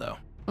next round, though.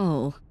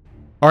 Oh.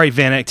 All right,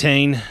 Van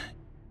Actane.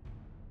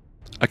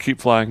 I keep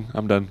flying.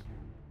 I'm done.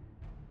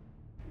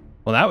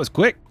 Well, that was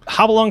quick.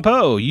 Hopalong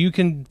Poe, you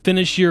can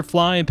finish your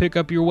fly and pick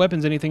up your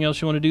weapons. Anything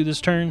else you want to do this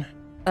turn?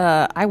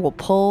 I will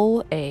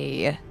pull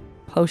a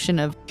potion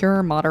of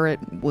cure moderate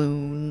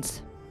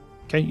wounds.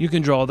 Okay, you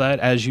can draw that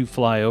as you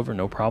fly over,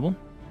 no problem.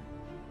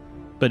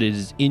 But it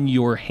is in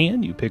your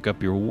hand. You pick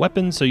up your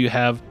weapon, so you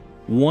have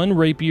one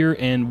rapier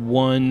and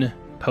one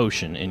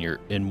potion in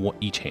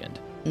each hand.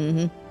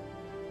 Mm-hmm.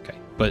 Okay,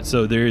 but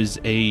so there is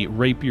a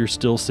rapier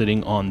still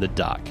sitting on the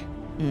dock.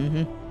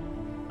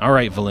 Mm-hmm. All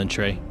right,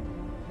 Valentre.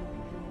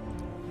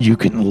 You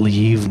can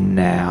leave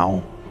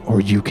now,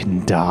 or you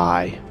can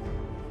die.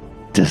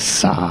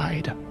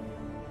 Decide.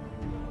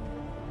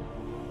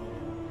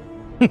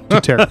 To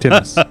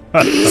Terractinus.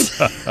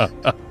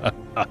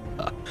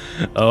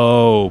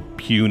 Oh,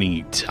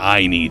 puny,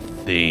 tiny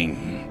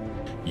thing.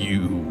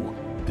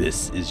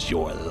 This is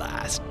your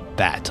last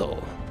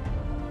battle.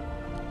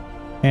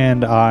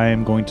 And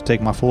I'm going to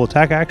take my full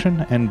attack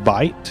action and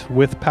bite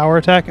with power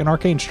attack and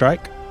arcane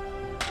strike.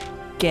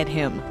 Get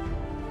him.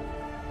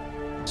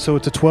 So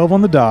it's a 12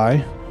 on the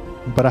die,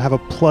 but I have a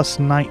plus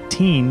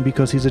 19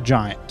 because he's a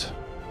giant.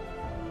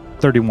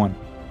 31.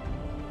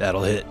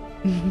 That'll hit.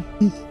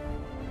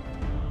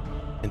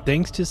 And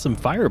thanks to some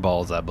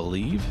fireballs, I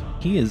believe,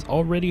 he is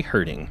already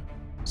hurting.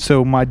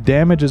 So my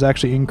damage is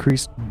actually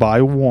increased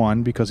by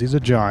 1 because he's a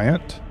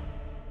giant.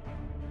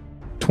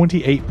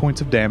 28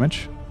 points of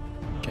damage.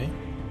 Okay.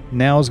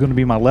 Now is going to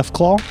be my left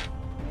claw.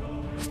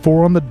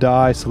 4 on the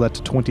die, so that's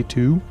a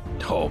 22.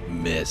 Oh,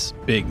 miss.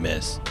 Big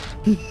miss.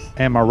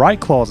 And my right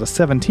claw is a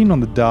 17 on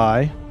the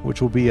die, which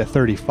will be a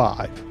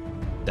 35.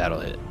 That'll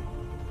hit.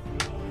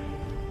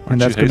 And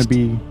that's you going to haste?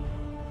 be...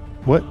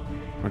 What?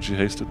 Aren't you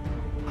hasted?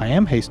 I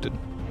am hasted,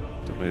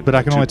 mean, but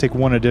I can you- only take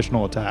one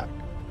additional attack.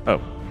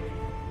 Oh.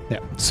 Yeah.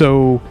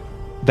 So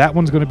that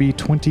one's going to be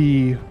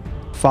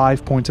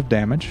 25 points of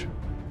damage.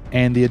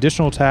 And the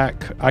additional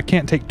attack, I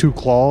can't take 2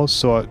 claws,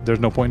 so there's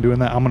no point in doing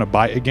that. I'm going to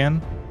bite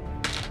again.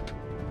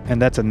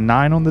 And that's a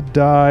 9 on the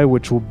die,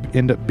 which will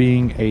end up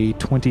being a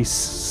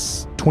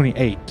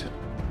 28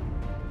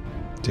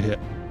 to hit.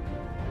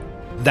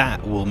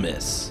 That will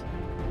miss.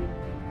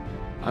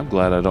 I'm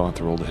glad I don't have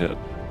to roll the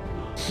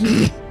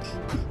hit.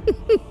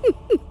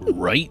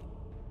 Right?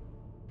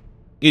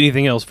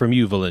 Anything else from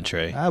you,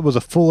 Valentre? That was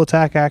a full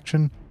attack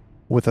action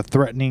with a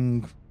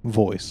threatening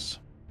voice.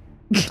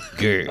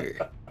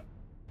 Grr.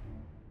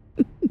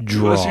 Let's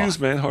Droth. use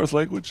man hearth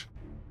language.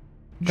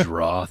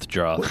 Droth.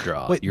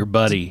 Wait, Your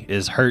buddy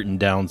is hurting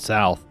down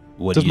south.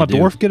 What Does do you my do?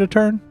 dwarf get a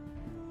turn?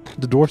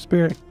 The dwarf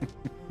spirit?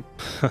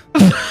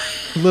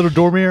 Little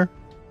Dormir?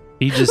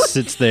 He just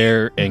sits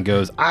there and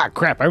goes,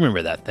 crap, I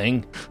remember that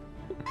thing.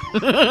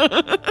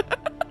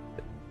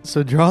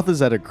 So Droth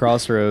is at a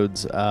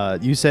crossroads.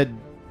 You said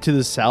to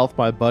the south,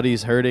 my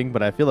buddy's hurting,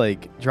 but I feel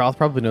like Droth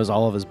probably knows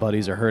all of his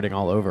buddies are hurting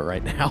all over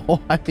right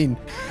now. I mean,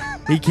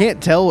 he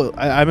can't tell.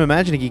 I'm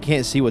imagining he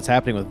can't see what's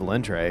happening with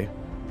Valentre.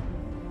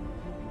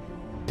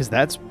 Because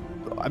that's,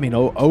 I mean,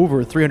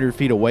 over 300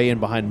 feet away and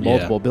behind Yeah.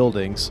 multiple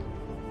buildings.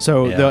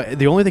 So Yeah.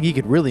 the only thing he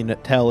could really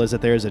tell is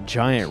that there's a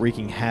giant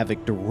wreaking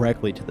havoc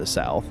directly to the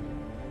south.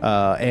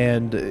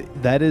 And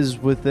that is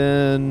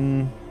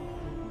within...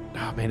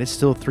 Oh man, it's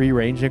still 3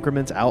 range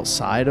increments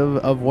outside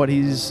of what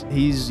he's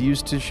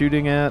used to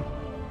shooting at.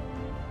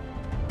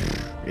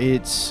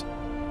 It's...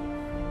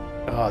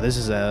 Oh, this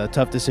is a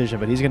tough decision,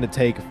 but he's going to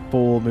take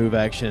full move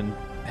action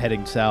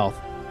heading south.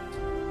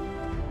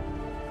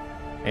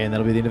 And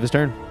that'll be the end of his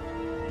turn.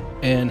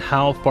 And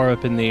how far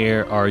up in the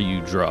air are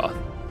you, Droth?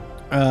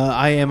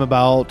 I am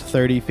about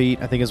 30 feet,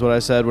 I think is what I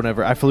said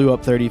whenever I flew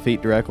up 30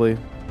 feet directly.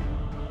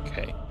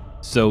 Okay.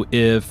 So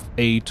if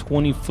a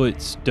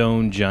 20-foot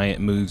stone giant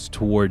moves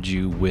towards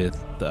you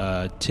with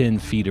 10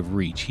 feet of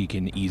reach, he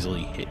can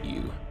easily hit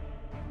you.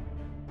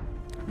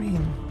 I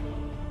mean,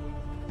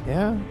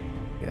 yeah,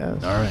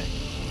 yes. All right.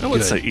 I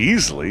wouldn't Good. say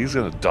easily. He's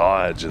going to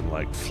dodge and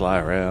like fly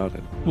around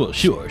and Well,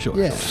 sure.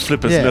 Yeah.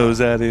 flip his Yeah.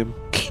 nose at him.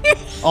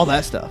 All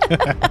that stuff.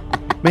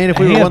 Man, if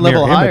we He were has one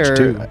level mirror image, higher,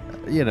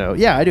 too. you know,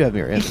 yeah, I do have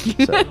mirror image.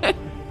 So.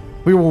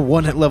 We were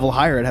one level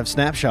higher, I'd have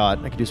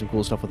snapshot. I could do some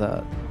cool stuff with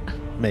that.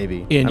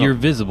 Maybe. I And don't- you're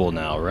visible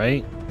now,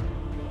 right?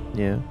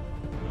 yeah.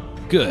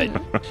 Good.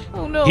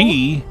 Oh no.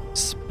 He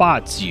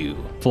spots you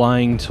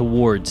flying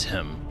towards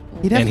him.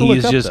 He'd have And to he look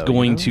is up, just though,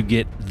 going you know? to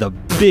get the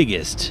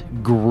biggest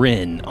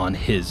grin on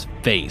his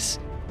face.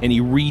 And he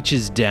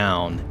reaches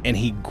down and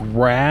he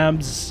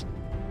grabs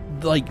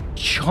like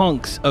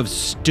chunks of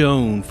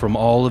stone from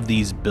all of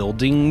these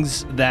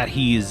buildings that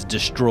he is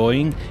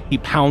destroying. He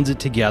pounds it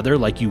together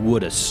like you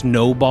would a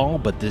snowball,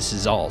 but this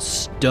is all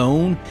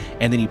stone.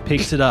 And then he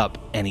picks it up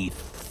and he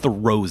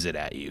throws it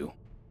at you.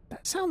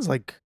 That sounds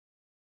like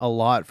a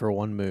lot for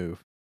one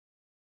move.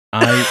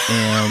 I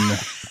am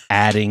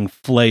adding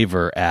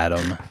flavor,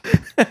 Adam.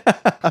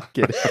 I'm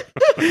kidding.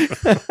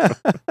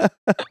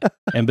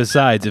 And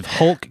besides, if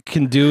Hulk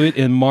can do it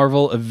in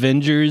Marvel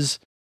Avengers,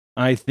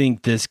 I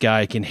think this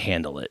guy can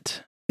handle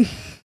it.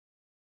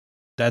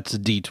 That's a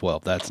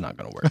D12. That's not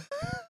going to work.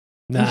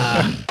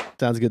 Nah,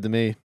 sounds good to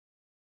me.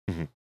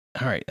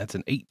 All right, that's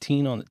an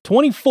 18 on the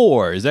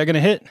 24. Is that going to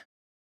hit?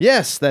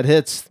 Yes, that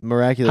hits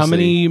miraculously. How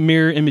many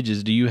mirror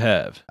images do you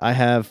have? I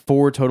have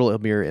 4 total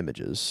mirror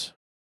images.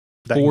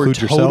 That 4 includes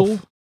total?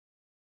 yourself?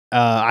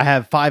 I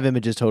have 5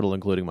 images total,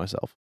 including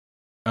myself.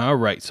 All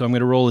right, so I'm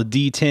going to roll a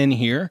D10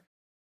 here.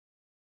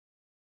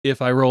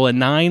 If I roll a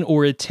 9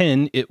 or a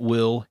 10, it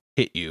will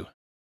hit you.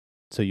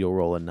 So you'll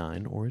roll a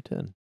 9 or a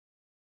 10.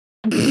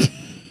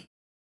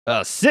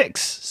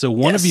 6. So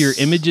one of your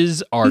Yes.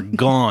 images are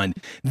gone.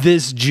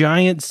 This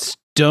giant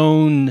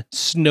stone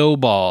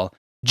snowball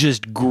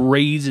just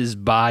grazes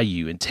by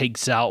you and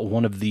takes out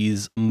one of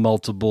these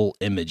multiple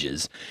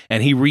images.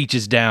 And he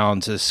reaches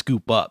down to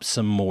scoop up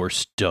some more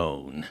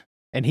stone.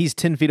 And he's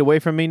 10 feet away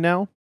from me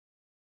now?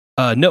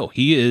 No,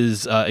 he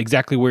is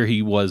exactly where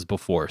he was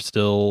before,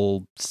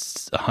 still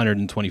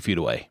 120 feet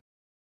away.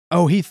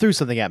 Oh, he threw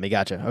something at me.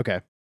 Gotcha.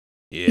 Okay.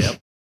 Yep.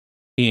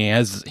 He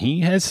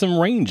has some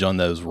range on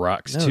those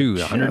rocks No too,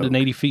 joke.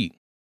 180 feet.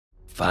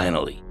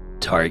 Finally,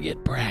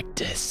 target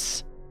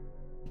practice.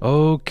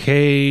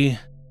 Okay,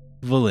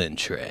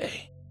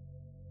 Valentre.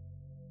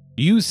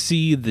 You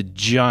see the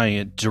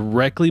giant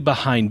directly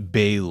behind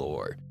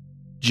Baylor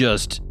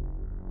just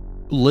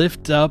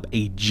lift up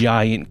a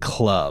giant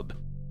club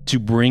to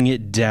bring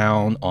it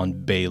down on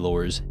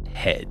Baylor's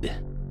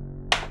head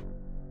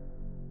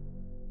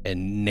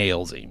and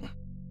nails him.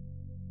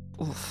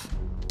 Oof.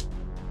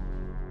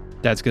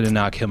 That's going to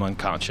knock him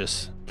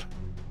unconscious.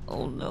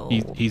 Oh no.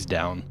 He's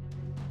down.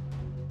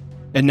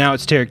 And now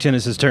it's Tarek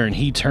Tennis's turn.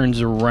 He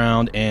turns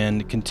around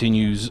and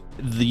continues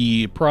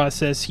the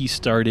process he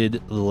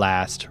started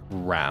last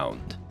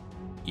round.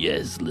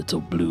 Yes, little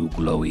blue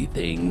glowy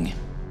thing.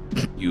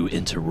 You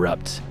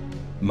interrupt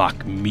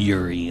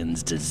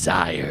Mokmurian's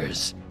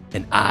desires,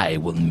 and I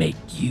will make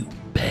you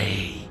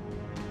pay.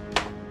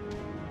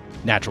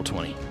 Natural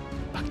 20.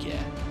 Fuck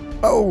yeah.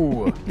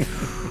 Oh,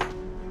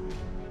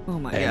 Oh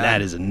my And god.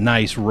 that is a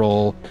nice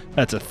roll.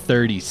 That's a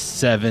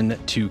 37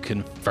 to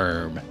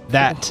confirm.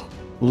 That,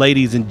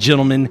 ladies and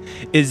gentlemen,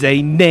 is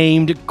a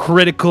named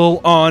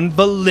critical on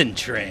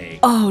Valentre.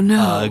 Oh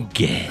no.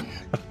 Again.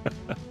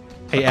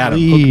 Hey, Adam,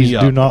 hook Please me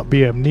do up. not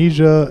be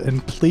amnesia,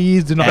 and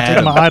please do not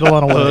Adam, take my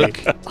Eidolon away.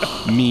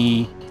 Hook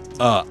me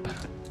up.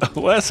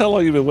 Well, that's how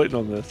long you've been waiting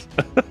on this.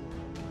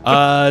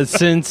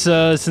 Since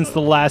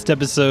the last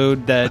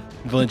episode that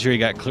Valentre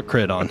got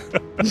crit on.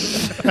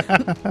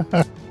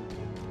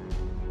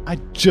 I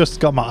just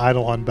got my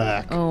Eidolon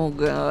back. Oh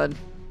god.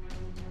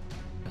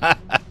 all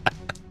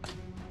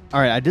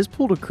right. I just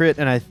pulled a crit,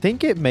 and I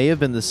think it may have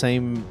been the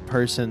same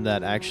person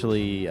that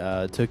actually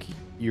took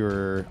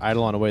your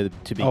Eidolon away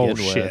to begin Oh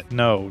with. shit!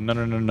 No.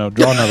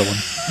 Draw another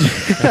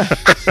one.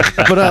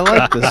 But I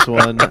like this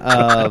one.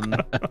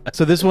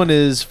 So this one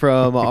is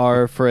from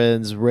our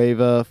friends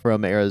Rava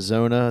from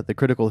Arizona. The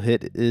critical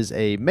hit is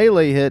a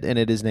melee hit, and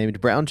it is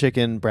named Brown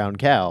Chicken, Brown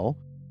Cow.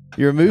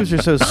 Your moves are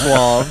so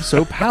suave,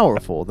 so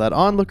powerful, that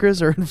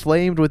onlookers are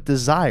inflamed with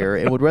desire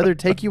and would rather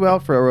take you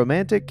out for a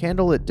romantic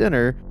candlelit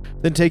dinner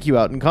than take you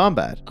out in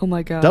combat. Oh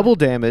my god. Double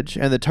damage,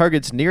 and the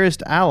target's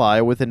nearest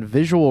ally within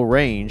visual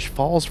range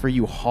falls for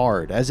you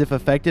hard, as if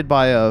affected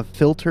by a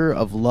filter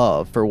of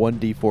love for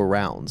 1d4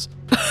 rounds.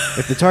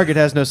 If the target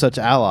has no such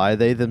ally,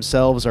 they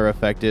themselves are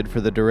affected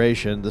for the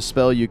duration. The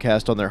spell you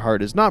cast on their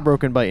heart is not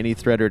broken by any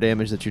threat or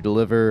damage that you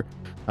deliver.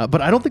 But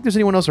I don't think there's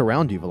anyone else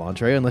around you,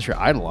 Volantre, unless your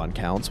Eidolon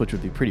counts, which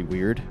would be pretty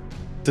weird.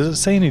 Does it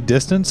say any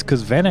distance?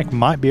 Because Vanek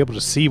might be able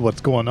to see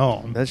what's going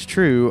on. That's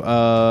true.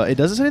 It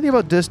doesn't say anything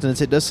about distance.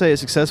 It does say a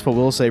successful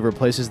will save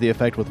replaces the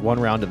effect with 1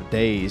 round of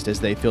dazed as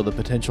they feel the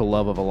potential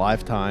love of a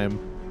lifetime,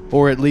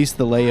 or at least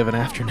the lay of an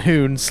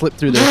afternoon, slip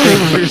through their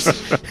fingers.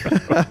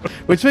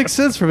 Which makes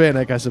sense for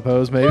Vanek, I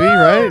suppose, maybe,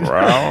 right?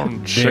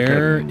 Brown chicken,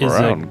 There is a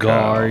brown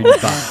guard cow.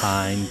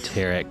 behind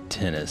Tarek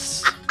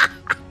Tennis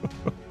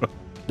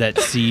that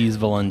sees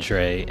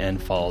Valentre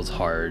and falls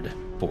hard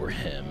for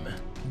him.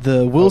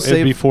 The will It'd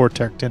save be for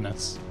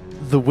Terctinus.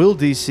 The will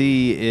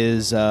DC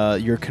is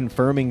your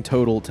confirming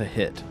total to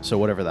hit, so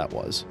whatever that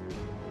was.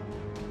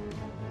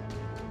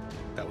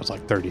 That was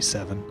like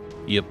 37.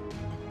 Yep.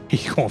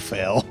 He gonna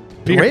fail.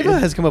 Rava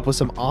has come up with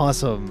some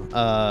awesome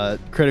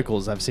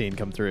criticals I've seen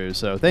come through,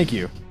 so thank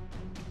you.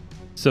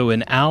 So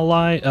an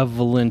ally of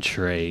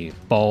Valentre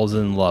falls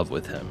in love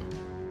with him.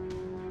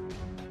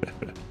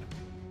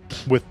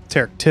 With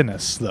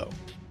Terctinus, though.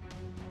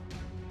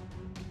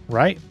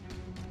 Right?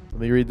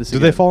 Let me read this Do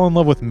again. they fall in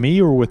love with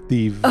me or with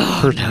the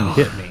person who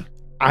hit me?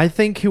 I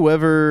think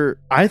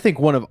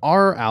one of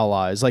our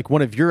allies, like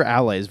one of your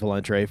allies,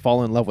 Valentre,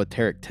 fall in love with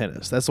Tarek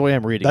Tennis. That's the way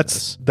I'm reading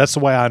this. That's the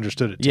way I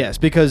understood it. Too. Yes,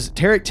 because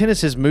Tarek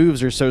Tennis's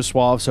moves are so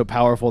suave, so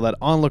powerful that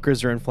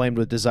onlookers are inflamed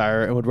with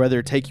desire and would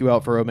rather take you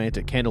out for a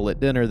romantic candlelit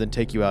dinner than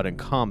take you out in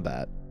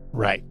combat.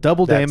 Right.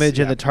 Double That's- damage,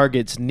 and yeah. the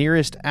target's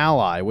nearest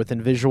ally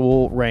within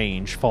visual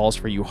range falls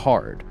for you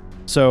hard.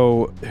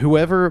 So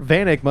whoever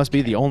Vanek must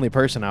be the only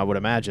person I would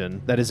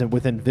imagine that isn't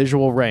within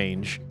visual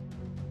range.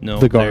 No,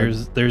 The guard.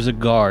 there's a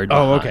guard.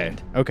 Oh,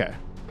 behind, okay.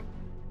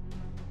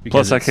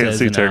 because Plus, I it can't says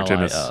see an Tarek ally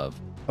Tennis. of.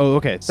 Oh,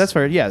 okay. That's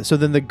fair. Yeah. So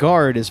then the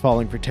guard is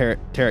falling for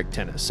Tarek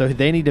Tennis. So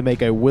they need to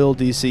make a will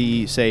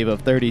DC save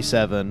of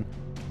 37.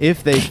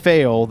 If they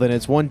fail, then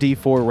it's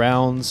 1d4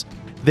 rounds.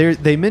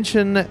 They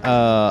mention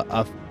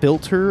a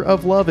filter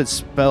of love. It's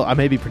spelled. I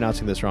may be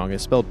pronouncing this wrong.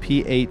 It's spelled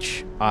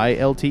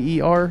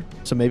Philter.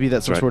 So maybe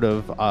that's some That's sort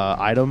of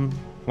item,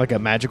 like a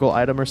magical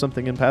item or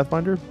something in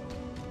Pathfinder.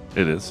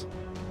 It is.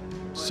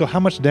 So how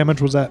much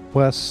damage was that,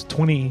 Wes?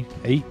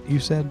 28, you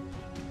said?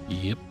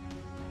 Yep.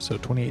 So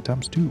 28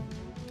 times 2.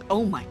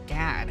 Oh my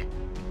god.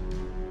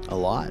 A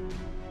lot.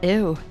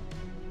 Ew.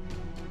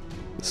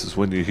 This is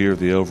when you hear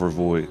the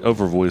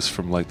overvoice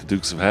from like the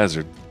Dukes of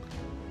Hazzard.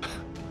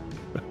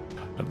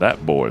 And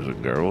that, boys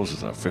and girls,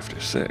 is a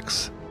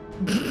 56.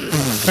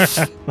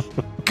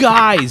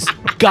 Guys,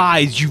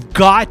 you've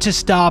got to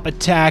stop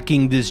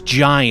attacking this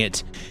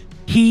giant.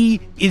 He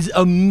is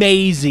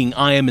amazing.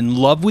 I am in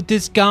love with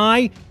this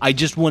guy. I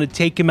just want to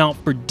take him out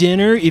for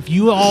dinner. If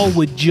you all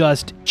would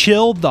just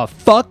chill the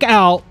fuck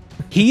out,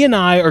 he and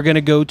I are going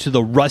to go to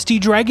the Rusty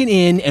Dragon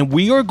Inn and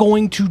we are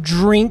going to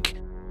drink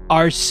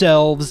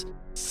ourselves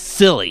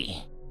silly.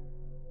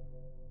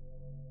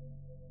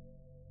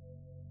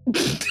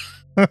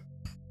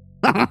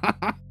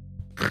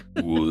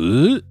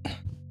 What?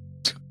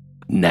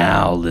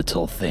 Now,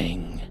 little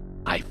thing,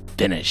 I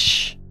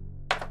finish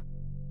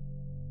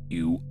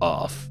you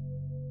off.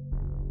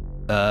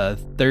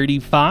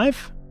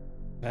 35?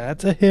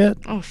 That's a hit.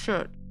 Oh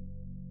shit.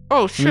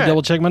 Oh Let me shit.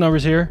 double check my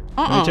numbers here.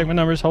 Let Uh-uh. me check my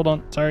numbers. Hold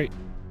on. Sorry.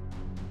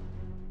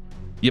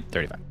 Yep,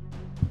 35.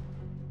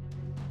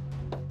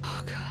 Oh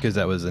god. Because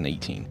that was an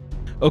 18.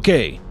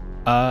 Okay.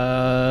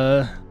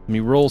 Let me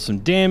roll some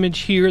damage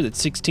here.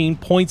 That's 16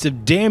 points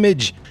of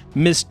damage,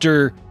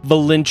 Mr.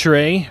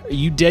 Valentre. Are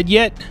you dead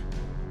yet?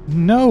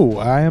 No,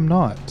 I am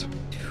not.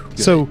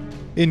 So,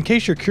 in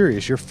case you're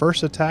curious, your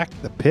first attack,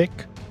 the pick,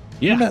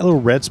 Yeah. that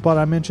little red spot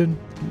I mentioned,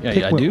 Yeah,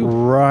 pick I went do.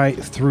 right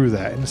through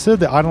that. And instead of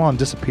the Eidolon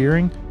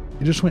disappearing,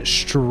 it just went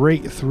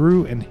straight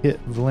through and hit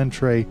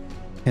Valentre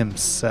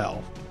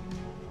himself.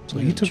 So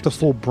he took the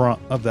full brunt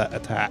of that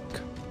attack.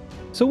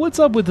 So what's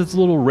up with this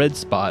little red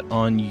spot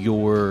on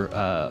your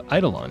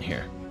Eidolon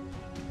here?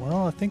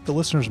 Well, I think the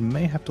listeners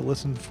may have to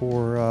listen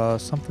for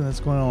something that's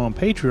going on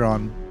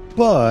Patreon,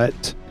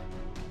 but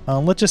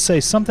let's just say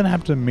something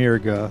happened to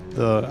Mirga,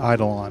 the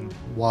Eidolon,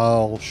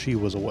 while she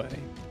was away.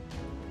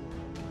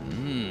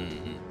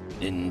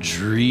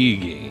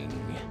 Intriguing.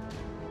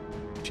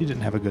 She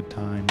didn't have a good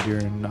time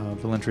during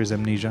Valentre's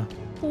amnesia.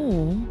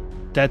 Ooh.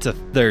 That's a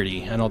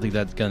 30. I don't think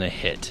that's going to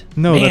hit.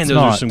 No, Man, that's those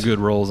are not. some good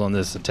rolls on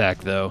this attack,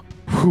 though.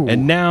 Whew.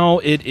 And now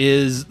it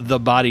is the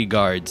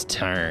bodyguard's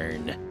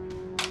turn.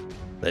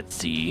 Let's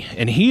see.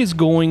 And he is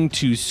going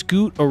to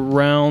scoot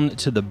around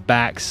to the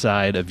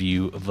backside of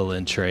you,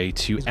 Valentre,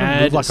 to He's gonna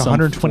add move like some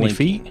 120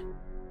 flanking. feet?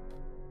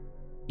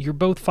 You're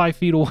both 5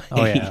 feet away.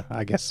 Oh, yeah,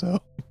 I guess so.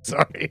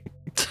 Sorry.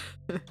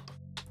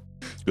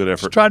 Good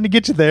Just effort. trying to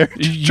get you there.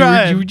 You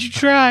Trying.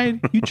 tried.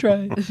 You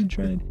tried. You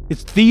tried.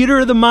 It's theater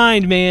of the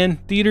mind, man.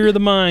 Theater of the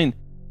mind.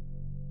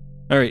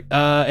 All right.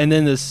 And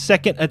then the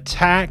second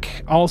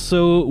attack,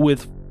 also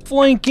with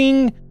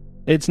flanking.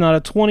 It's not a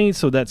 20,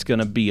 so that's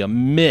going to be a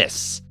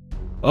miss.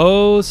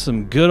 Oh,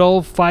 some good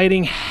old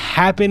fighting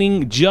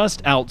happening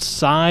just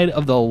outside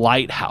of the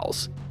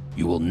lighthouse.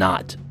 You will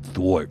not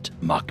thwart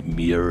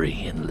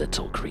Mokmurian,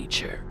 little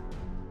creature.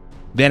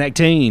 Van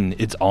Actane,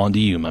 it's on to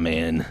you, my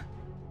man.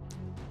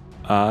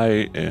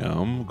 I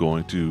am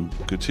going to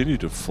continue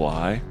to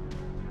fly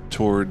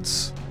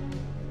towards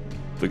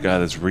the guy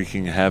that's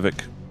wreaking havoc.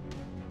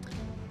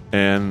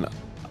 And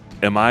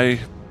am I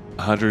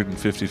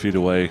 150 feet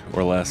away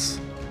or less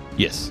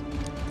Yes.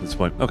 at this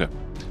point? Okay.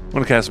 I'm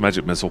going to cast a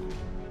magic missile.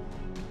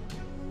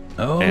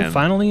 Oh, And-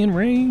 finally in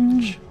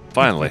range.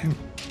 Finally.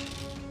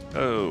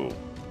 Oh.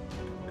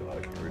 God,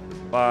 I can't read this.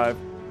 5.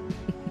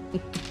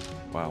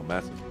 Wow,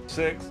 massive.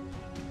 6.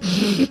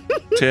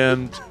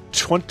 10,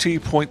 20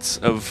 points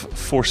of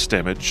force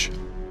damage.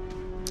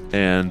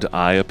 And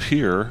I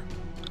appear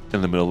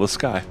in the middle of the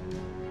sky.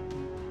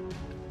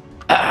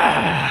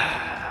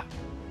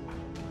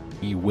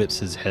 He whips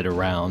his head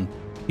around.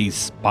 He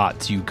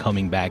spots you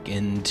coming back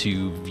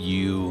into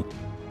view.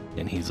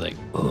 And he's like,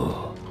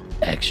 oh,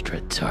 extra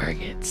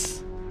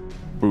targets.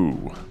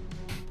 Boo.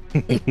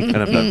 And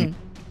I'm done.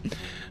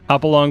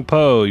 Hop along,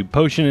 Poe.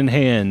 Potion in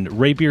hand,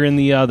 rapier in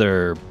the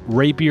other,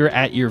 rapier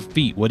at your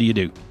feet. What do you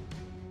do?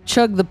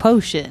 Chug the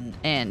potion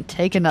and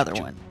take another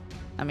one.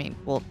 I mean,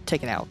 well,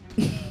 take it out.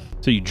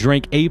 So you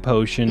drink a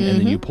potion and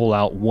then you pull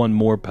out one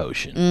more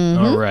potion.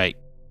 All right.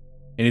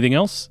 Anything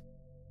else?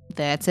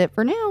 That's it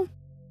for now.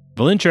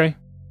 Valentre.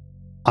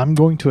 I'm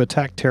going to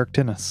attack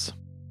Terectinus.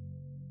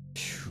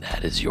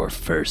 That is your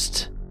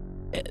first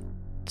and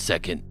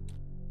second.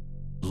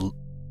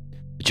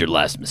 It's your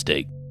last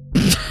mistake.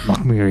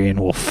 Mokmurian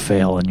will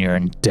fail in your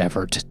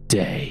endeavor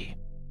today.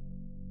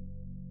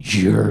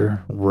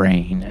 Your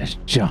reign as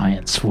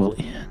giants will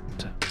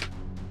end.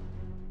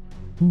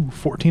 Ooh,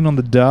 14 on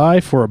the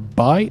die for a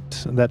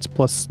bite. That's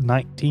plus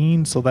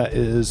 19, so that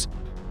is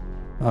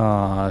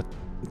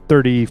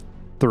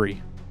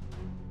 33.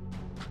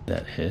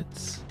 That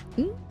hits.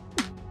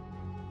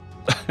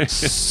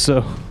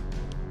 So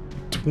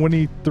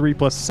 23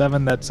 plus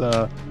 7, that's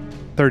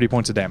 30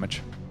 points of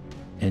damage.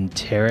 And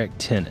Tarek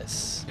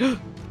Tennis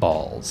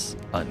falls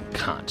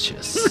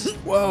unconscious.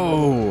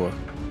 Whoa.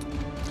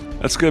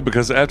 That's good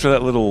because after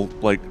that little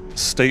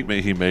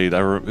statement he made,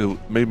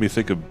 it made me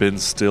think of Ben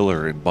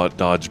Stiller in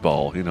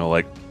Dodgeball. You know,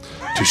 like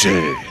touche.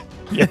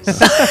 Yes.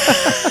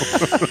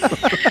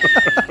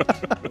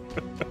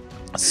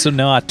 So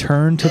now I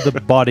turn to the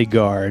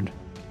bodyguard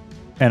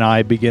and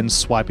I begin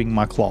swiping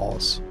my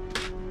claws.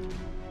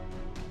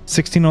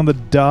 16 on the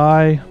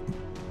die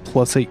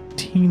plus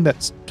 18,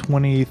 that's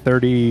 20,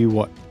 30,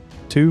 what?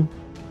 2?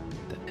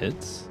 That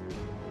hits.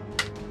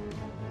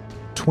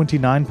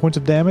 29 points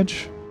of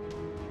damage.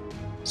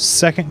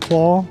 Second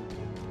claw,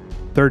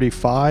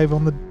 35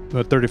 on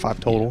the 35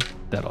 total,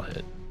 That'll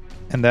hit.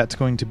 and that's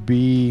going to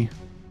be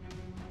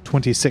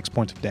 26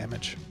 points of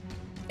damage.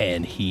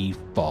 And he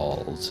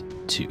falls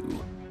to.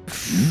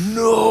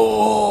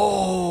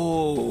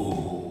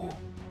 No!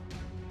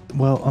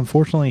 Well,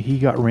 unfortunately, he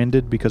got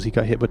rended because he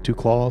got hit with 2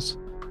 claws.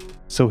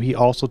 So he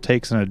also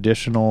takes an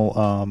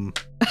additional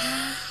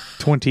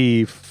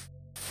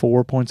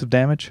 24 points of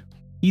damage.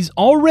 He's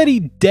already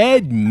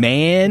dead,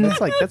 man.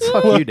 That's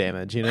fuck you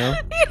damage, you know?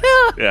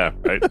 Yeah,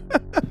 right.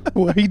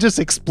 Well, he just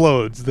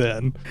explodes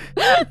then.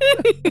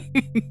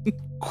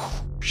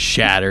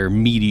 Shatter,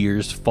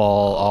 meteors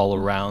fall all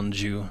around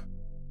you.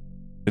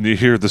 And you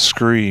hear the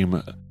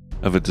scream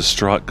of a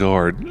distraught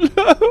guard.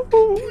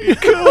 No! You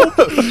killed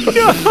him!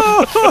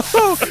 No!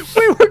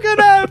 We were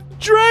gonna have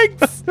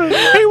drinks!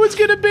 He was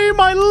gonna be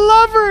my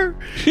lover!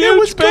 It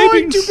was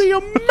going to be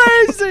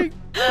amazing!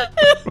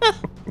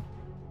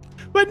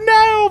 But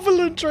no,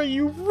 Valentra,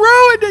 you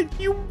ruined it!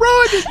 You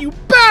ruined it, you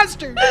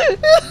bastard!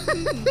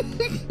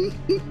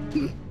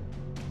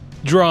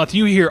 Droth,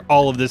 you hear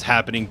all of this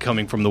happening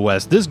coming from the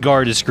west. This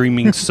guard is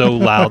screaming so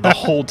loud, the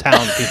whole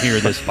town can hear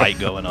this fight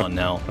going on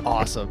now.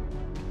 Awesome.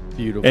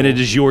 Beautiful. And it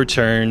is your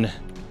turn.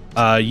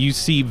 You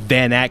see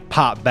Vanak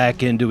pop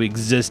back into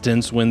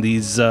existence when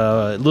these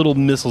little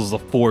missiles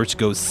of force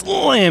go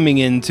slamming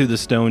into the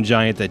stone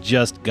giant that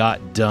just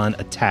got done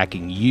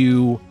attacking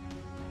you.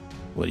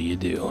 What do you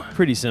do?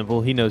 Pretty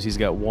simple. He knows he's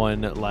got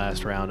one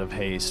last round of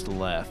haste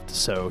left,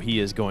 so he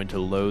is going to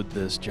load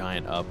this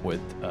giant up with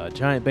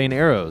giant bane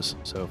arrows.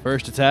 So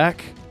first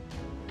attack.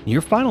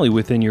 You're finally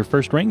within your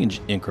first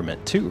range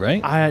increment too,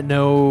 right? I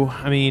know.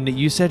 I mean,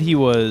 you said he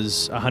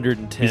was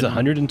 110. He's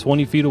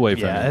 120 feet away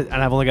from Yeah, you.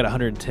 and I've only got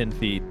 110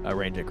 feet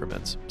range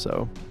increments.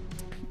 So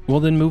Well,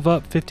 then move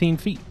up 15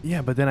 feet.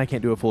 yeah, but then I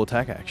can't do a full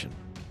attack action.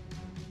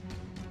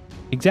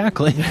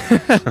 Exactly.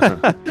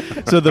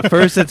 So the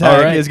first attack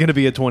All right. is going to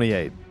be a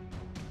 28.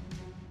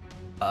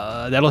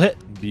 That'll hit.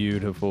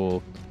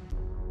 Beautiful.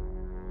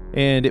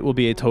 And it will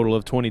be a total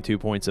of 22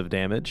 points of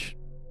damage.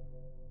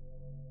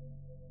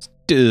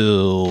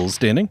 Still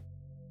standing.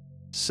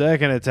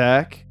 Second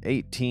attack,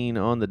 18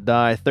 on the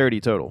die,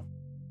 30 total.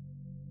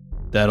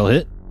 That'll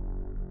hit.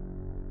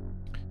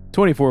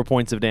 24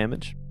 points of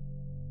damage.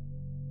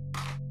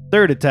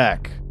 Third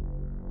attack,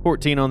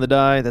 14 on the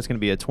die, that's going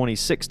to be a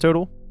 26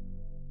 total.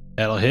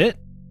 That'll hit.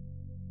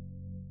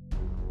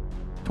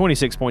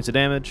 26 points of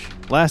damage.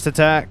 Last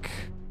attack,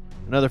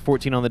 another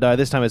 14 on the die.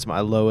 This time it's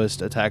my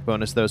lowest attack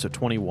bonus, though, so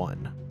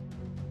 21.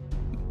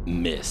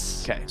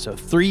 Miss. Okay, so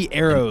 3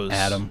 arrows.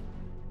 Adam.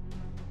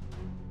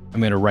 I'm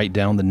going to write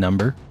down the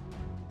number.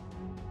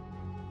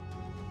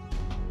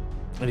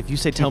 And if you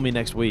say tell me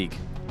next week,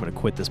 I'm going to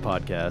quit this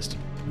podcast.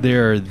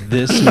 There are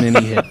this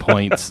many hit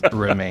points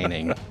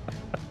remaining.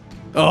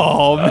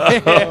 Oh,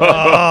 man.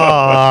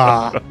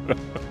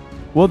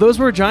 Well, those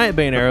were giant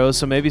bane arrows,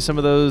 so maybe some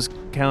of those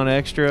count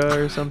extra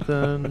or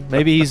something.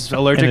 Maybe he's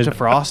allergic to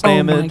frost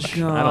damage.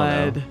 Oh my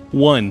I don't know.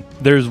 1.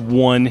 There's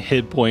 1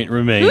 hit point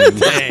remaining.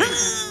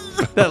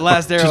 That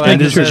last arrow. Just I been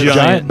just this said- giant-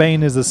 Giant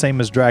Bane is the same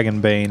as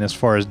Dragon Bane as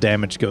far as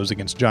damage goes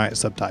against giant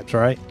subtypes,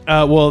 right?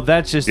 Well,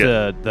 that's just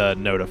Yeah. the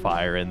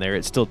notifier in there.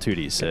 It's still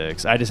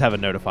 2d6. I just have a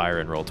notifier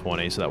in roll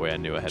 20, so that way I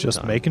knew ahead Just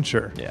of time. making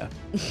sure. Yeah.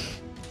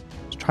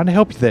 Just trying to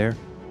help you there.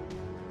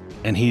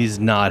 And he's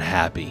not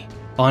happy.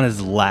 On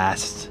his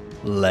last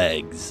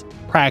legs.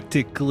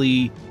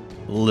 Practically,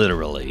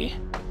 literally.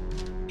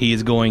 He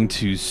is going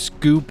to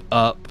scoop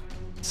up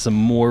some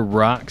more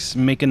rocks,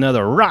 make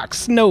another rock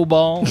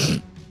snowball,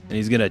 and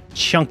he's going to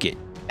chunk it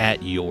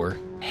at your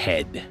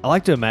head. I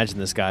like to imagine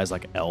this guy as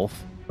like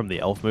Elf from the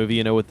Elf movie,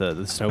 you know, with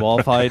the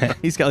snowball fight.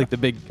 He's got like the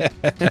big,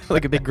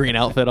 like a big green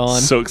outfit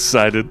on. So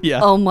excited. Yeah.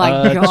 Oh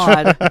my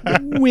god.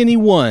 Winnie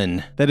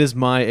won. That is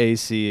my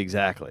AC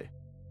exactly.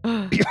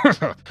 All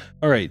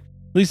right.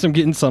 At least I'm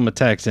getting some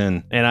attacks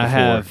in. And I before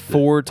have the-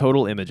 4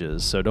 total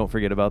images, so don't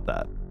forget about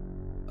that.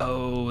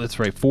 Oh, that's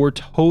right. 4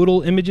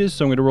 total images.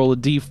 So I'm going to roll a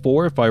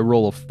d4. If I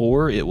roll a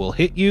 4, it will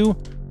hit you.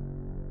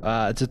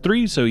 It's a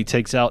 3, so he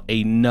takes out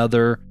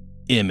another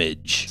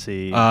image.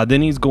 See.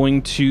 Then he's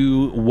going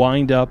to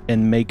wind up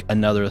and make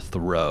another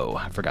throw.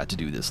 I forgot to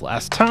do this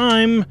last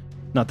time.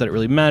 Not that it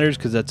really matters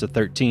because that's a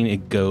 13.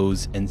 It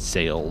goes and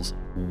sails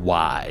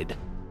wide.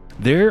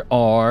 There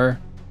are...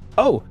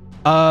 Oh,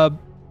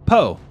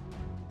 Poe.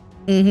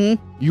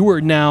 Mm-hmm. You are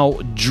now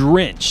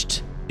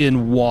drenched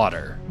in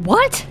water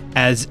What?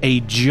 as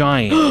a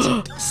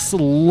giant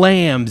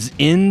slams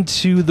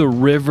into the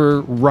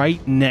river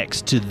right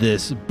next to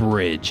this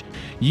bridge.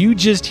 You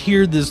just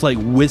hear this like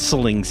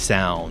whistling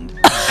sound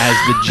as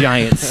the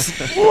giant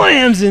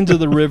slams into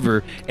the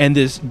river, and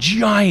this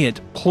giant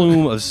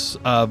plume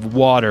of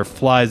water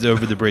flies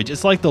over the bridge.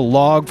 It's like the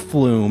log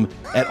flume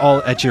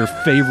at your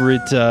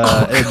favorite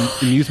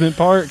amusement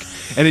park,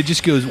 and it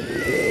just goes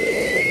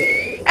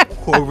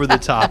over the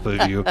top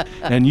of you,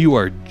 and you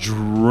are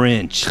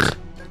drenched.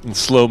 And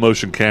slow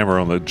motion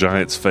camera on the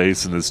giant's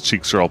face, and his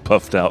cheeks are all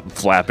puffed out and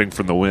flapping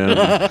from the wind.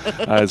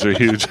 Eyes are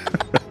huge.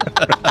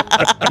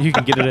 You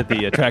can get it at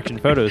the Attraction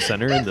Photo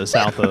Center in the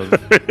south of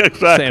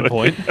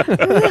Exactly.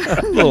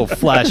 Sandpoint. A little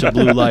flash of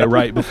blue light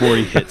right before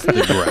he hits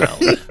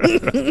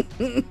the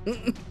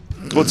ground.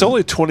 Well, it's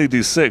only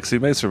 20d6. He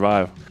may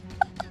survive.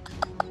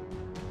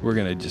 We're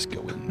gonna just go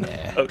with nah.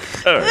 Okay.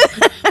 All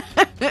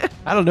right.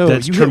 I don't know.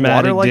 That's you hit water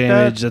traumatic like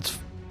damage. That? That's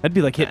That'd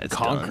be like hitting That's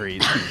done.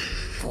 concrete.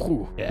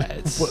 Ooh. yeah.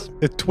 It's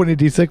If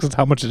 20d6 is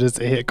how much it is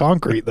to hit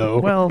concrete, though.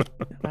 Well,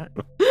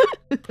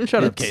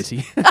 shut up,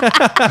 Casey.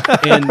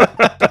 and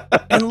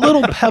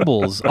little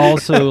pebbles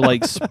also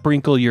like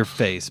sprinkle your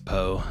face,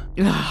 Poe.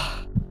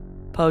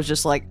 Poe's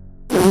just like,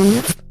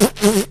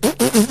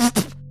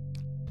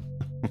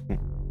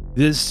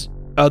 This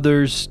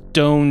other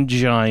stone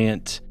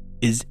giant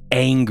is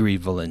angry,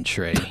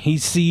 Valentre. He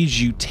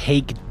sees you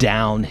take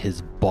down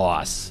his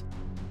boss.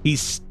 He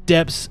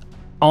steps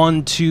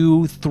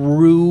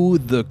through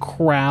the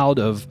crowd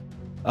of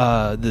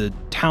the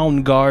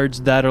town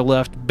guards that are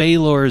left.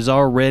 Baylor is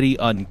already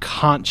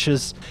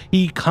unconscious.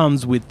 He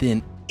comes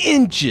within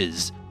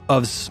inches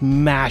of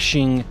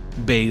smashing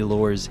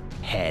Baylor's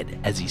head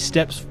as he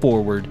steps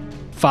forward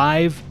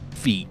 5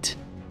 feet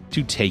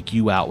to take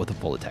you out with a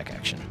full attack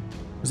action.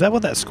 Is that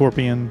what that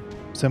scorpion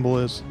symbol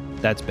is?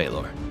 That's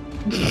Baylor.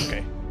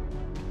 Okay.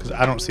 Because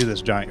I don't see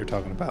this giant you're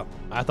talking about.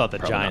 I thought the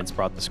Probably giants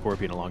brought the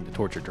scorpion along to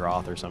torture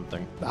Droth or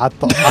something. I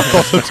thought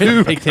so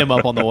too. Picked him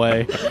up on the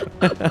way.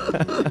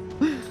 Oh,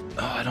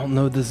 I don't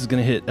know if this is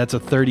going to hit. That's a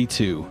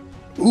 32.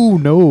 Ooh,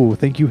 no.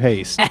 Thank you,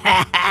 haste.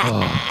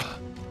 Oh.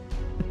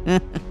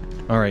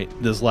 All right,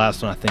 this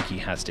last one, I think he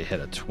has to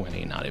hit a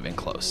 20, not even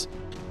close.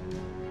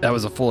 That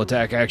was a full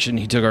attack action.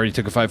 He already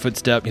took a 5-foot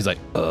step. He's like,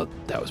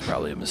 that was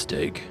probably a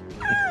mistake.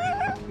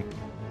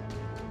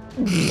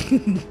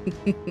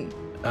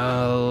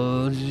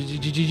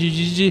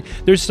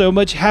 There's so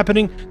much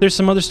happening. There's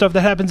some other stuff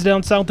that happens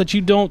down south that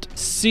you don't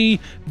see.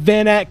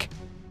 Vanak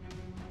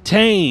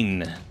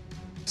Tane.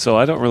 So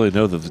I don't really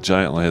know that the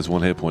giant only has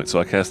 1 hit point, so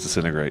I cast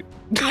Disintegrate.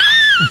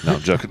 No, I'm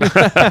joking.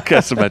 I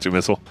cast a magic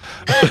missile.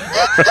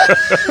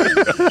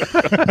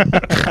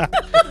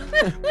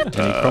 And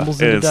he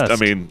crumbles into dust. I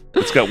mean,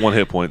 it's got 1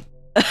 hit point.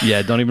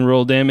 Yeah, don't even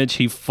roll damage.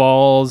 He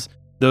falls.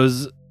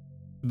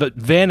 But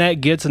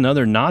Vanak gets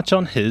another notch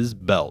on his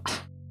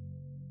belt.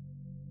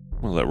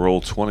 Well, that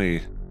roll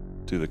 20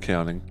 do the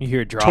counting. You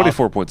hear Droth.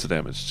 24 points of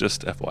damage,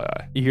 just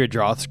FYI. You hear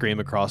Droth scream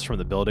across from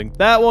the building.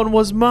 That one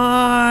was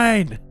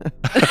mine.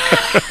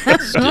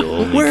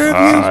 Where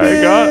have you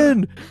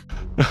been?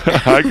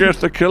 I get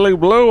the killing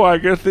blow, I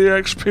get the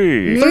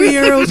XP. 3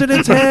 arrows in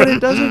its head. It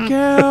doesn't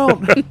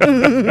count.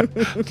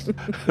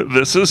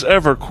 This is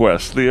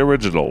EverQuest, the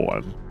original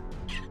one.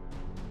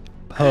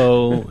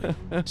 Poe,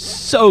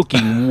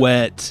 soaking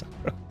wet.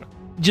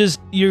 Just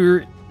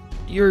your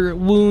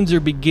wounds are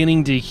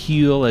beginning to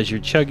heal as you're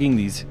chugging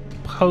these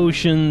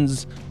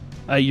potions.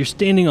 You're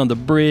standing on the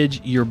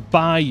bridge. You're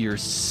by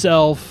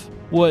yourself.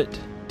 What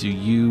do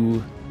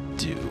you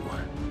do?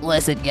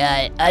 Listen,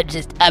 guy,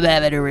 I'm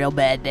having a real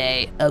bad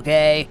day,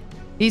 okay?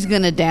 He's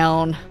gonna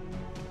down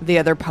the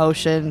other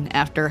potion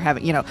after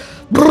having,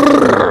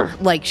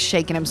 like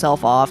shaking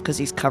himself off because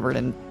he's covered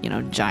in,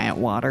 giant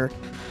water.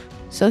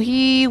 So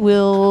he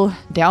will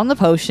down the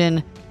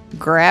potion,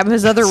 grab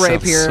his other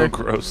rapier. So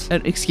gross.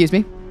 Excuse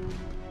me?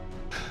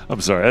 I'm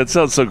sorry, that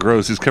sounds so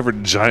gross. He's covered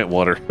in giant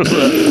water.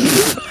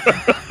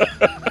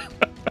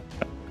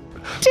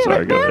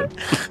 Sorry, go ahead.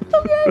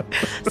 Okay.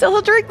 So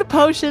he'll drink the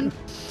potion,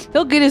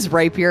 he'll get his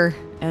rapier,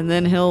 and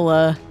then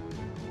he'll,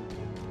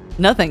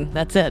 nothing.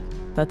 That's it.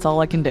 That's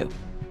all I can do.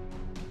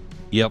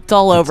 Yep. It's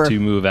all that's over. 2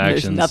 move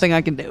actions. There's nothing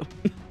I can do.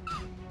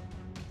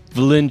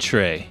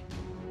 Valentre,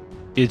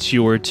 it's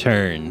your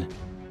turn.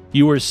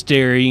 You are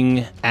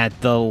staring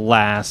at the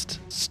last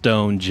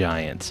stone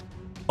giant.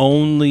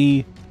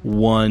 Only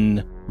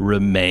one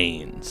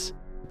remains.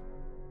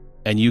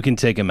 And you can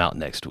take him out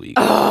next week.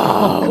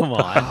 Oh, come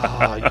on.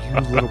 Oh, you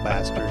little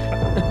bastard.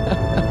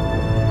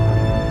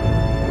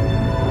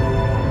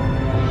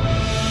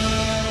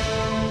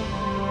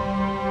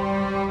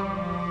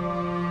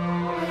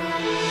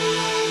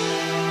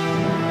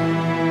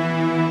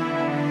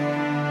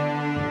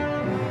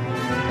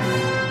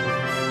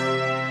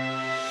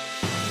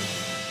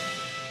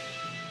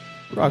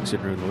 Rocks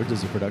and Rune Lords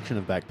is a production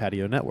of Back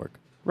Patio Network.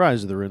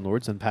 Rise of the Rune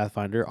Lords and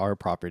Pathfinder are a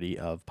property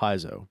of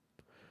Paizo.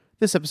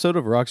 This episode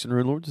of Rocks and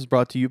Rune Lords is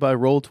brought to you by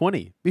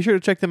Roll20. Be sure to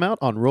check them out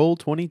on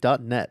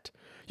roll20.net.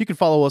 You can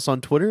follow us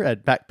on Twitter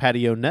at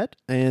BackPatioNet,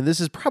 and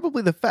this is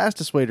probably the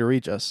fastest way to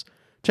reach us.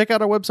 Check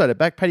out our website at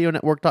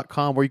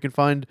backpationetwork.com where you can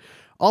find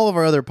all of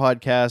our other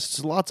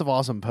podcasts, lots of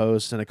awesome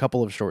posts, and a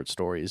couple of short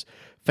stories,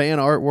 fan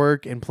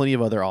artwork, and plenty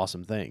of other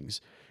awesome things.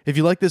 If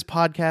you like this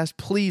podcast,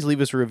 please leave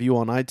us a review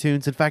on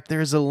iTunes. In fact,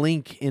 there's a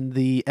link in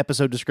the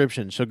episode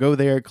description, so go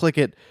there, click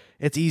it.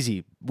 It's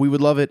easy. We would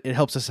love it. It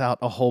helps us out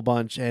a whole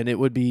bunch, and it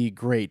would be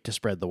great to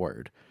spread the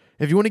word.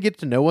 If you want to get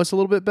to know us a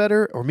little bit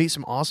better or meet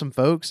some awesome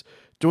folks,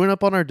 join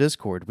up on our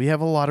Discord. We have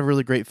a lot of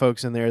really great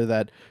folks in there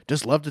that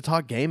just love to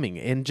talk gaming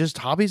and just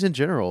hobbies in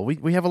general.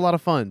 We have a lot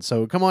of fun,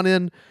 so come on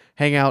in,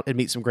 hang out, and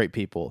meet some great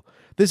people.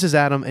 This is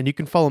Adam, and you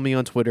can follow me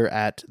on Twitter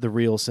at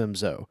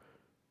TheRealSimZo.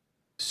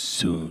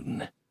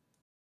 Soon.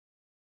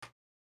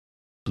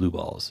 Blue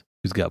balls.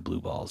 Who's got blue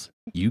balls?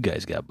 You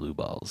guys got blue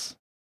balls.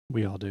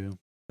 We all do.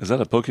 Is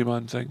that a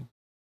Pokemon thing?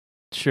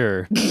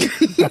 Sure.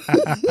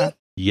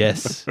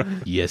 Yes.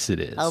 Yes, it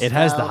is. Oh. It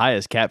has the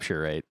highest capture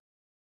rate.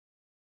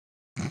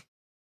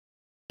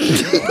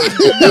 I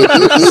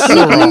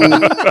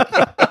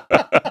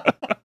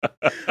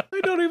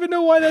don't even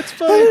know why that's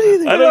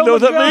funny. I don't know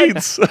what that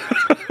means.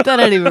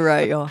 That ain't even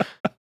right, y'all.